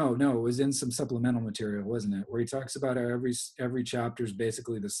chapter, no, it was in some supplemental material, wasn't it? Where he talks about how every chapter is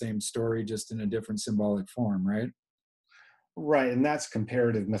basically the same story, just in a different symbolic form, right? Right, and that's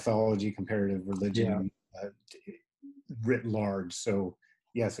comparative mythology, comparative Yeah, religion, writ large. So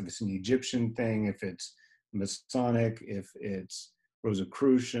yes, if it's an Egyptian thing, if it's Masonic, if it's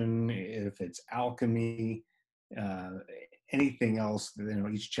Rosicrucian, if it's alchemy, uh, anything else,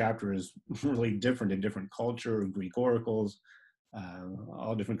 each chapter is really different, a different culture, Greek oracles,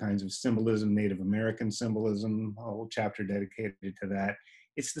 all different kinds of symbolism, Native American symbolism, a whole chapter dedicated to that.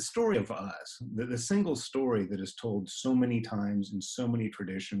 It's the story of us, the single story that is told so many times in so many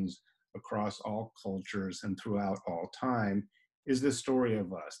traditions across all cultures and throughout all time, is the story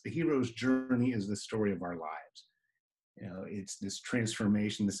of us. The hero's journey is the story of our lives. It's this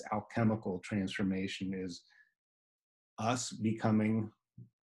transformation, this alchemical transformation, is us becoming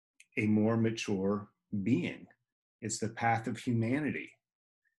a more mature being. It's the path of humanity.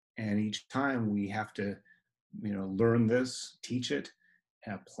 And each time we have to, learn this, teach it,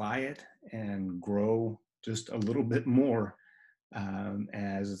 apply it, and grow just a little bit more,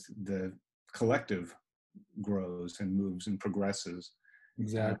 as the collective grows and moves and progresses.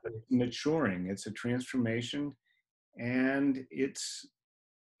 exactly. Maturing, it's a transformation, and it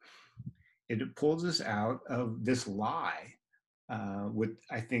pulls us out of this lie, with,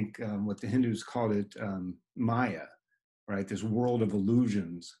 I think, what the Hindus called it, Maya, right? This world of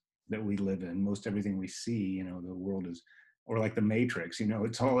illusions that we live in. Most everything we see, the world is or like the Matrix,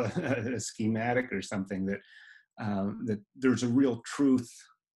 it's all a schematic or something, that there's a real truth,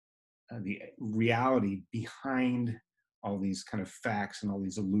 the reality behind all these kind of facts and all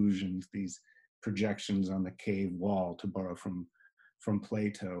these illusions, these projections on the cave wall, to borrow from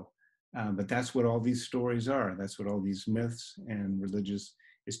Plato. But that's what all these stories are. That's what all these myths and religious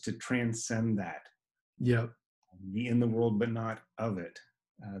is, to transcend that, Yep. be in the world but not of it.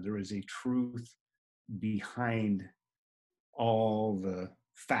 There is a truth behind all the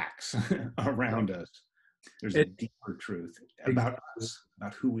facts around us. There's a It, deeper truth about exactly. us,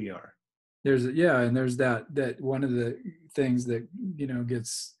 about who we are. And there's that one of the things that,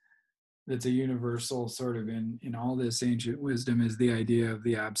 gets, that's a universal sort of in all this ancient wisdom, is the idea of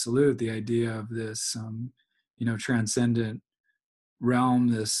the absolute, the idea of this, transcendent realm,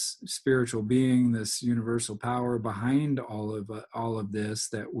 this spiritual being, this universal power behind all of this,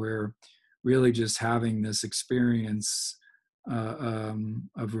 that we're really just having this experience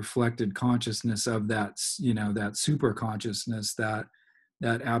of reflected consciousness, of that, that super consciousness, that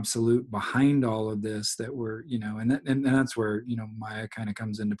absolute behind all of this, that we're, and that's where, Maya kind of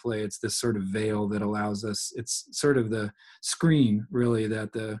comes into play. It's this sort of veil that allows us, it's sort of the screen really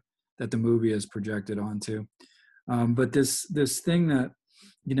that the movie is projected onto. But this thing that,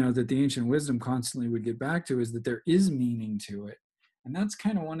 that the ancient wisdom constantly would get back to, is that there is meaning to it. And that's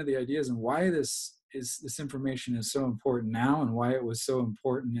kind of one of the ideas, and why this information is so important now, and why it was so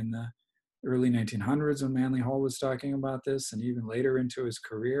important in the early 1900s when Manly Hall was talking about this, and even later into his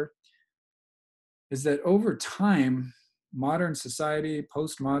career, is that over time, modern society,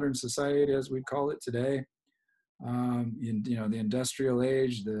 postmodern society, as we call it today, the industrial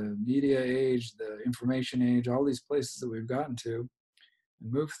age, the media age, the information age, all these places that we've gotten to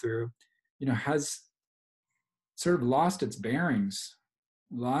and moved through, has sort of lost its bearings,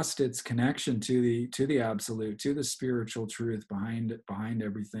 lost its connection to the absolute, to the spiritual truth behind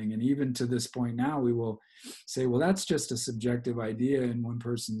everything. And even to this point now, we will say, well, that's just a subjective idea in one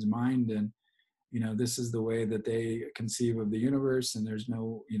person's mind, and this is the way that they conceive of the universe, and there's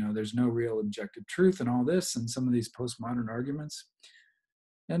no real objective truth and all this, and some of these postmodern arguments.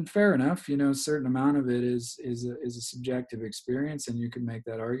 And fair enough, a certain amount of it is a subjective experience, and you can make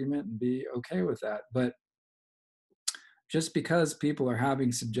that argument and be okay with that. But just because people are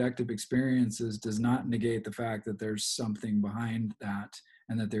having subjective experiences does not negate the fact that there's something behind that,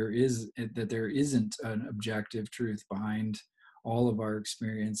 and that there isn't an objective truth behind all of our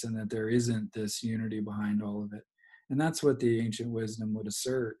experience, and that there isn't this unity behind all of it. And that's what the ancient wisdom would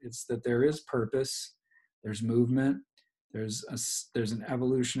assert. It's that there is purpose, there's movement, there's an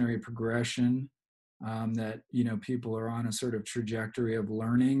evolutionary progression, that people are on a sort of trajectory of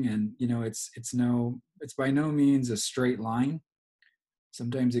learning, and it's by no means a straight line.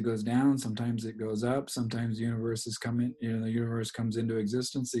 Sometimes it goes down, sometimes it goes up, sometimes the universe the universe comes into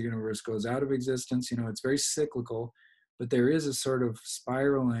existence, the universe goes out of existence. It's very cyclical, but there is a sort of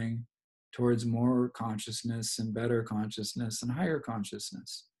spiraling towards more consciousness and better consciousness and higher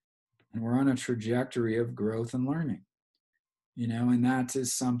consciousness, and we're on a trajectory of growth and learning. And that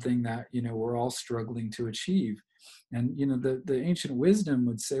is something that, we're all struggling to achieve. And, the ancient wisdom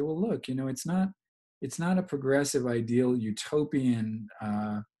would say, well, look, it's not a progressive, ideal, utopian,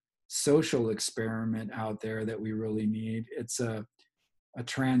 social experiment out there that we really need. It's a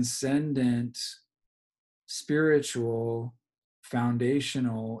transcendent, spiritual,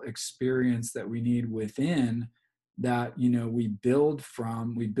 foundational experience that we need within, that, we build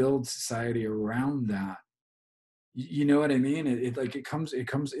society around that. You know what I mean? It's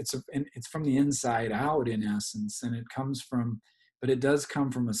from the inside out, in essence, and but it does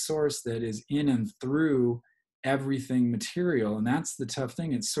come from a source that is in and through everything material. And that's the tough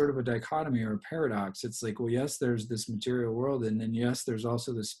thing. It's sort of a dichotomy or a paradox. It's like, well, yes, there's this material world, and then yes, there's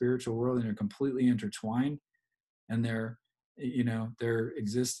also the spiritual world, and they're completely intertwined, and they're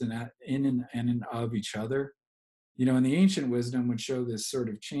exist in and of each other. And the ancient wisdom would show this sort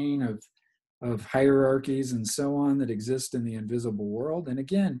of chain of hierarchies and so on that exist in the invisible world. And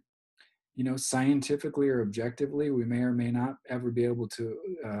again, scientifically or objectively, we may or may not ever be able to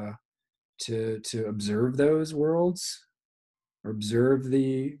observe those worlds, or observe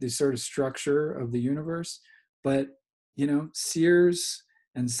the sort of structure of the universe. But seers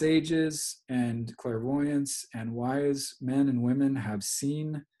and sages and clairvoyants and wise men and women have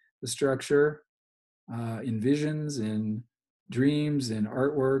seen the structure in visions, in dreams, in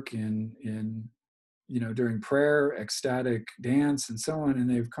artwork, in during prayer, ecstatic dance, and so on. And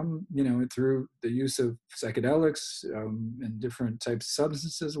they've come, through the use of psychedelics, and different types of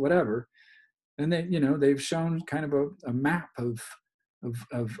substances, whatever. And they've shown kind of a map of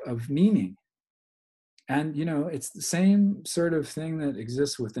meaning. and it's the same sort of thing that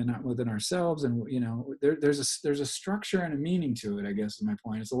exists within ourselves, and there's a structure and a meaning to it, I guess is my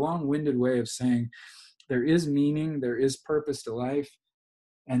point. It's a long-winded way of saying there is meaning, there is purpose to life,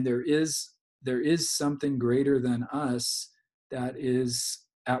 and there is something greater than us that is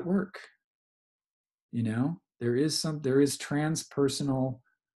at work. There is transpersonal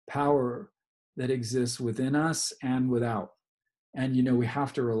power that exists within us and without. And we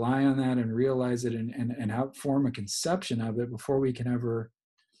have to rely on that and realize it, and help form a conception of it before we can ever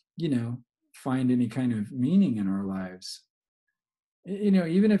you know find any kind of meaning in our lives.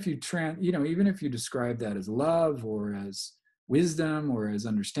 Even if you describe that as love, or as wisdom, or as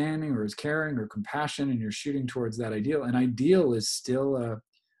understanding, or as caring, or compassion, and you're shooting towards that ideal, an ideal is still a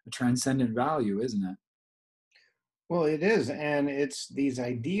transcendent value, isn't it? Well, it is, and it's these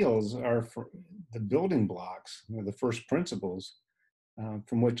ideals are for the building blocks, the first principles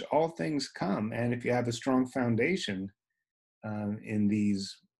from which all things come. And if you have a strong foundation in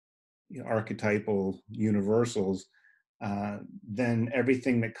these archetypal universals, then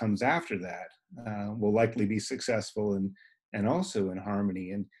everything that comes after that will likely be successful and also in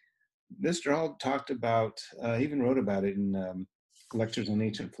harmony. And Mr. Hall talked about, even wrote about it in Lectures on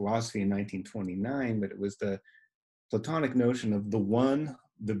Ancient Philosophy in 1929, but it was the Platonic notion of the one,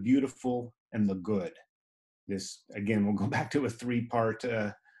 the beautiful, and the good. This, again, we'll go back to a three-part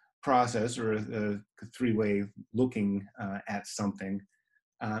process, or a three-way looking at something,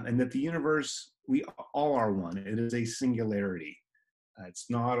 and that the universe, we all are one. It is a singularity. It's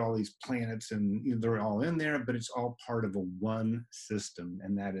not all these planets and they're all in there, but it's all part of a one system,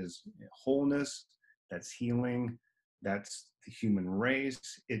 and that is wholeness, that's healing, that's the human race.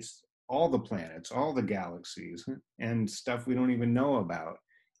 It's all the planets, all the galaxies, and stuff we don't even know about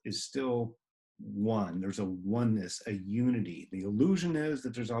is still one. There's a oneness, a unity. The illusion is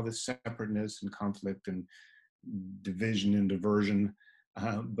that there's all this separateness and conflict and division and diversion,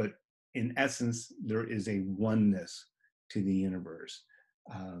 but in essence, there is a oneness to the universe.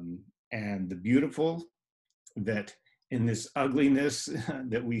 And the beautiful, that in this ugliness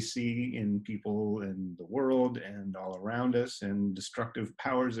that we see in people and the world and all around us, and destructive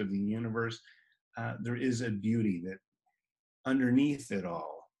powers of the universe, there is a beauty that underneath it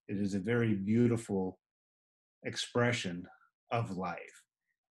all, it is a very beautiful expression of life.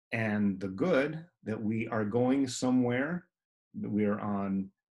 And the good, that we are going somewhere, that we are on,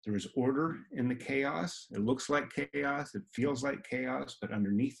 there is order in the chaos. It looks like chaos, it feels like chaos, but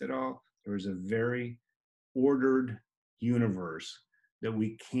underneath it all, there is a very ordered universe that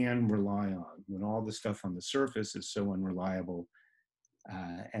we can rely on when all the stuff on the surface is so unreliable.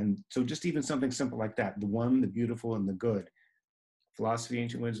 And so just even something simple like that, the one, the beautiful, and the good. Philosophy of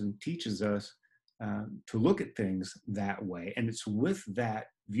Ancient Wisdom teaches us to look at things that way. And it's with that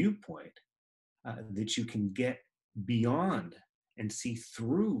viewpoint that you can get beyond and see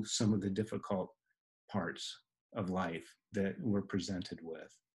through some of the difficult parts of life that we're presented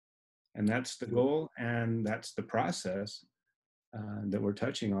with. And that's the goal, and that's the process that we're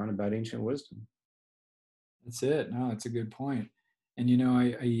touching on about ancient wisdom. That's it. No, it's a good point. And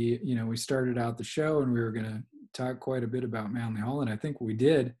we started out the show and we were going to talk quite a bit about Manly Hall, and I think we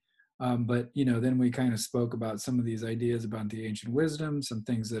did. But then we kind of spoke about some of these ideas about the ancient wisdom, some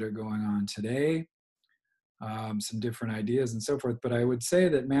things that are going on today, some different ideas and so forth. But I would say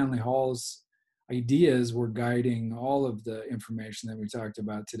that Manly Hall's ideas were guiding all of the information that we talked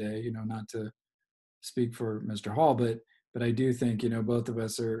about today. Not to speak for Mr. Hall, but I do think both of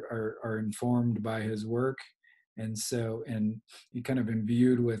us are informed by his work, and he kind of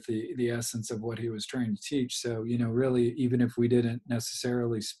imbued with the essence of what he was trying to teach. So really, even if we didn't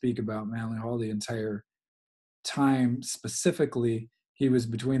necessarily speak about Manly Hall the entire time specifically, he was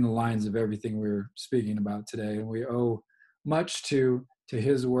between the lines of everything we were speaking about today, and we owe much to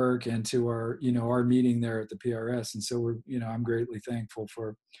his work and to our meeting there at the PRS. And so I'm greatly thankful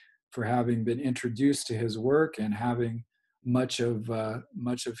for having been introduced to his work and having much of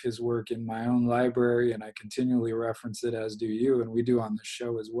his work in my own library, and I continually reference it, as do you, and we do on the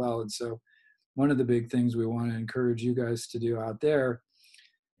show as well. And so one of the big things we want to encourage you guys to do out there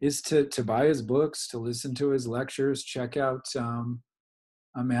is to buy his books, to listen to his lectures, check out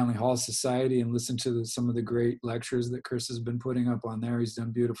Manly Hall Society, and listen to some of the great lectures that Chris has been putting up on there. He's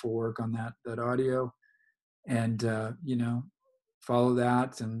done beautiful work on that audio, and follow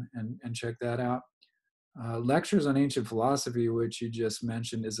that and check that out. Lectures on Ancient Philosophy, which you just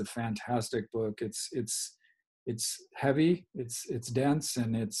mentioned, is a fantastic book. It's heavy, it's dense,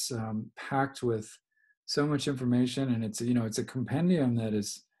 and it's packed with so much information. And it's a compendium that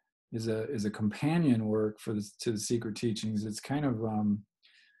is a companion work to the Secret Teachings. It's kind of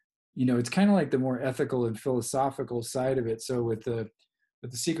it's kind of like the more ethical and philosophical side of it. So with the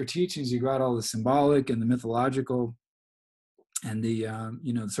secret teachings, you got all the symbolic and the mythological and the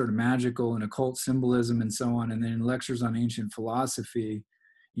sort of magical and occult symbolism and so on. And then in lectures on ancient philosophy,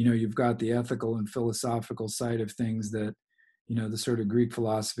 you've got the ethical and philosophical side of things that, the sort of Greek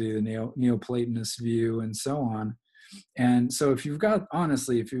philosophy, the Neoplatonist view, and so on. And so if you've got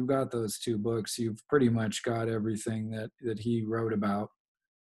those two books, you've pretty much got everything that he wrote about.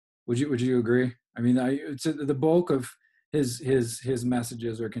 Would you agree? I mean, it's the bulk of his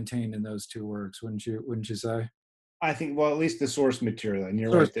messages are contained in those two works, wouldn't you say? I think, well, at least the source material, and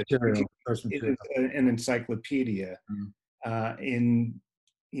you're Source right that material, source it material. is an encyclopedia. Mm. In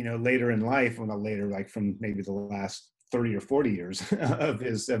later in life, well, not later, like from maybe the last 30 or 40 years of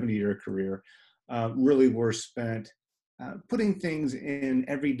his 70-year career, really were spent putting things in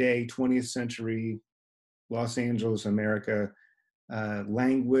everyday 20th century Los Angeles, America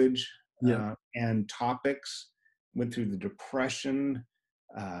language Yeah. and topics. Went through the Depression,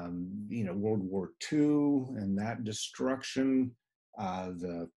 World War II and that destruction,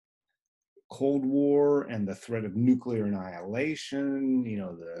 the Cold War and the threat of nuclear annihilation,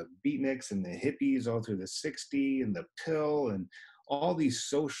 the beatniks and the hippies all through the 60s and the pill and all these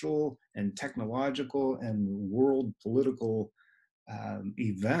social and technological and world political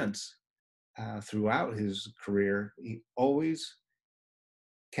events throughout his career. He always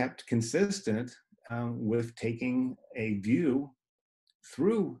kept consistent with taking a view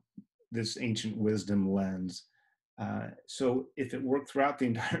through this ancient wisdom lens. So if it worked throughout the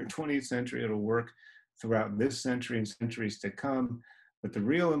entire 20th century, it'll work throughout this century and centuries to come. But the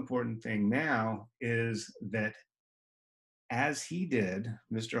real important thing now is that as he did,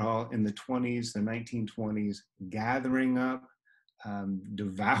 Mr. Hall, in the 20s, the 1920s, gathering up,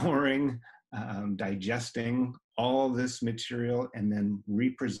 devouring, digesting all this material, and then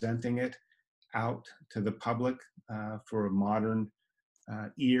representing it out to the public for a modern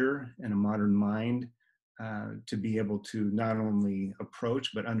ear and a modern mind to be able to not only approach,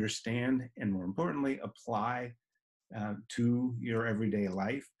 but understand, and more importantly, apply to your everyday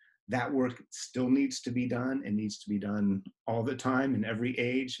life. That work still needs to be done and needs to be done all the time in every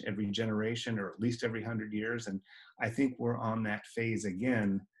age, every generation, or at least every 100 years. And I think we're on that phase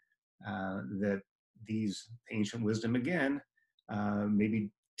again, that these ancient wisdom again,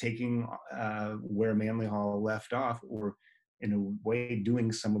 maybe taking where Manly Hall left off, or in a way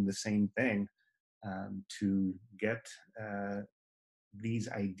doing some of the same thing to get these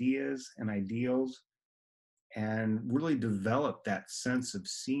ideas and ideals and really develop that sense of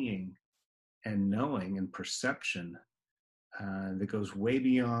seeing and knowing and perception that goes way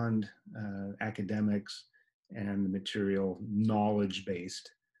beyond academics and the material knowledge-based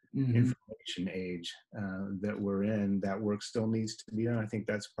Hmm. information age that we're in. That work still needs to be done. I think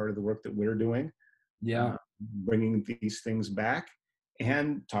that's part of the work that we're doing, Yeah. uh, bringing these things back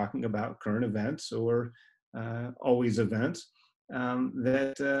and talking about current events or always events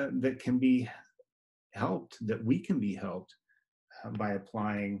that can be helped, that we can be helped by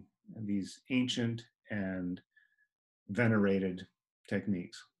applying these ancient and venerated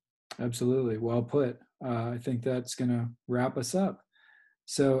techniques. Absolutely. Well put. I think that's going to wrap us up.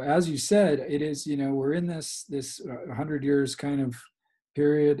 So as you said, it is, we're in this 100 years kind of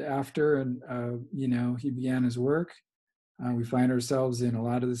period after, and he began his work. We find ourselves in a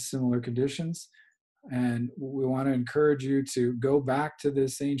lot of the similar conditions, and we want to encourage you to go back to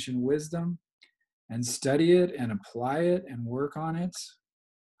this ancient wisdom and study it and apply it and work on it.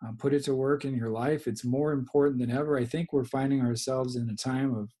 Put it to work in your life. It's more important than ever. I think we're finding ourselves in a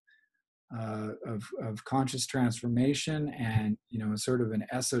time of conscious transformation and sort of an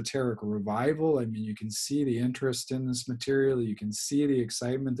esoteric revival. I mean, you can see the interest in this material. You can see the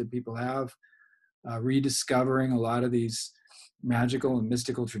excitement that people have rediscovering a lot of these magical and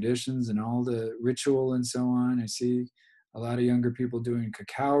mystical traditions and all the ritual and so on. I see a lot of younger people doing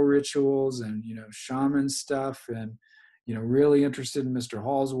cacao rituals and shaman stuff, and really interested in Mr.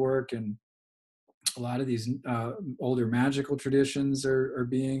 Hall's work. And a lot of these older magical traditions are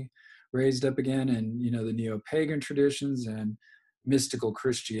being raised up again, and the neo-pagan traditions and mystical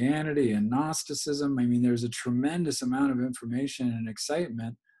Christianity and Gnosticism. I mean, there's a tremendous amount of information and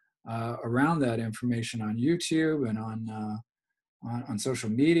excitement around that information on YouTube and on social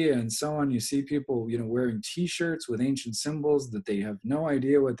media and so on. You see people wearing T-shirts with ancient symbols that they have no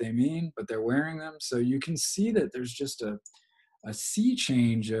idea what they mean, but they're wearing them. So you can see that there's just a sea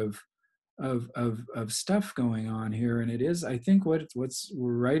change of stuff going on here. And it is, I think, we're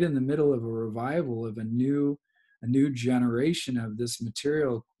right in the middle of a revival of a new generation of this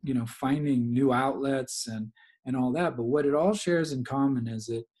material, finding new outlets and all that. But what it all shares in common is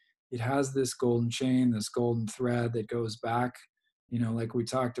that it has this golden chain, this golden thread that goes back, like we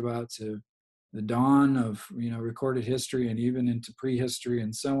talked about, to the dawn of, recorded history and even into prehistory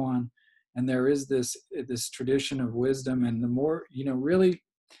and so on. And there is this tradition of wisdom. And the more, really,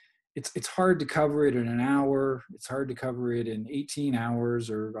 it's hard to cover it in an hour. It's hard to cover it in 18 hours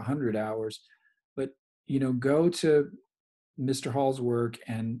or 100 hours. But, go to Mr. Hall's work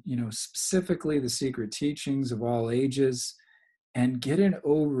and, specifically the Secret Teachings of All Ages, and get an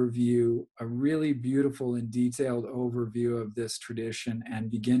overview, a really beautiful and detailed overview of this tradition, and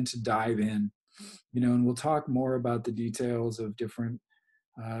begin to dive in. And we'll talk more about the details of different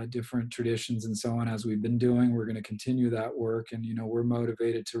traditions and so on as we've been doing. We're going to continue that work, and we're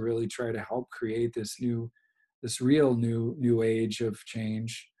motivated to really try to help create this real new age of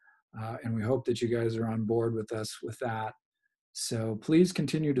change, and we hope that you guys are on board with us with that. So please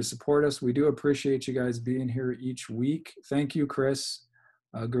continue to support us. We do appreciate you guys being here each week. Thank you, Chris.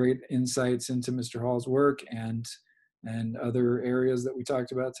 Great insights into Mr. Hall's work and other areas that we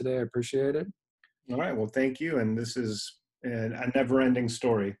talked about today. I appreciate it. All right. Well, thank you. And this is a never-ending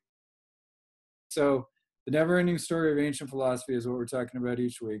story. So the never-ending story of ancient philosophy is what we're talking about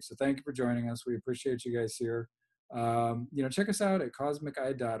each week. So thank you for joining us. We appreciate you guys here. Check us out at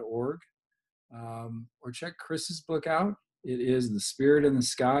cosmiceye.org, or check Chris's book out. It is The Spirit in the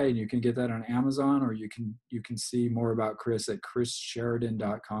Sky, and you can get that on Amazon, or you can see more about Chris at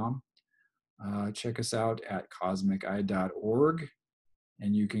chrissheridan.com. Check us out at cosmiceye.org,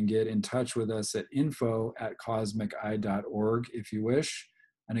 and you can get in touch with us at info@cosmiceye.org if you wish.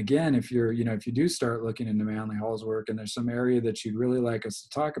 And again, if you do start looking into Manly Hall's work and there's some area that you'd really like us to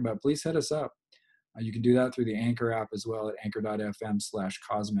talk about, please hit us up. You can do that through the Anchor app as well at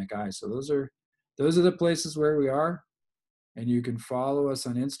anchor.fm/cosmiceye. So those are the places where we are. And you can follow us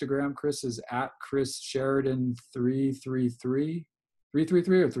on Instagram. Chris is at Chris Sheridan 333.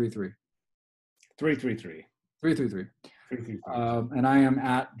 333 or 33? 333. 333. And I am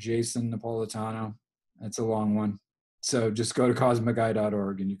at Jason Napolitano. That's a long one. So just go to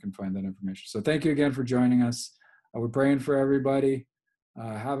cosmiceye.org and you can find that information. So thank you again for joining us. We're praying for everybody.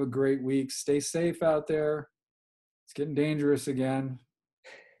 Have a great week. Stay safe out there. It's getting dangerous again.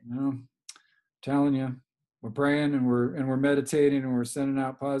 I'm telling you. We're praying and we're meditating and we're sending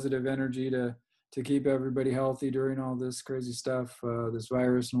out positive energy to keep everybody healthy during all this crazy stuff, this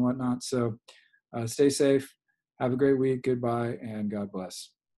virus and whatnot. So stay safe. Have a great week. Goodbye and God bless.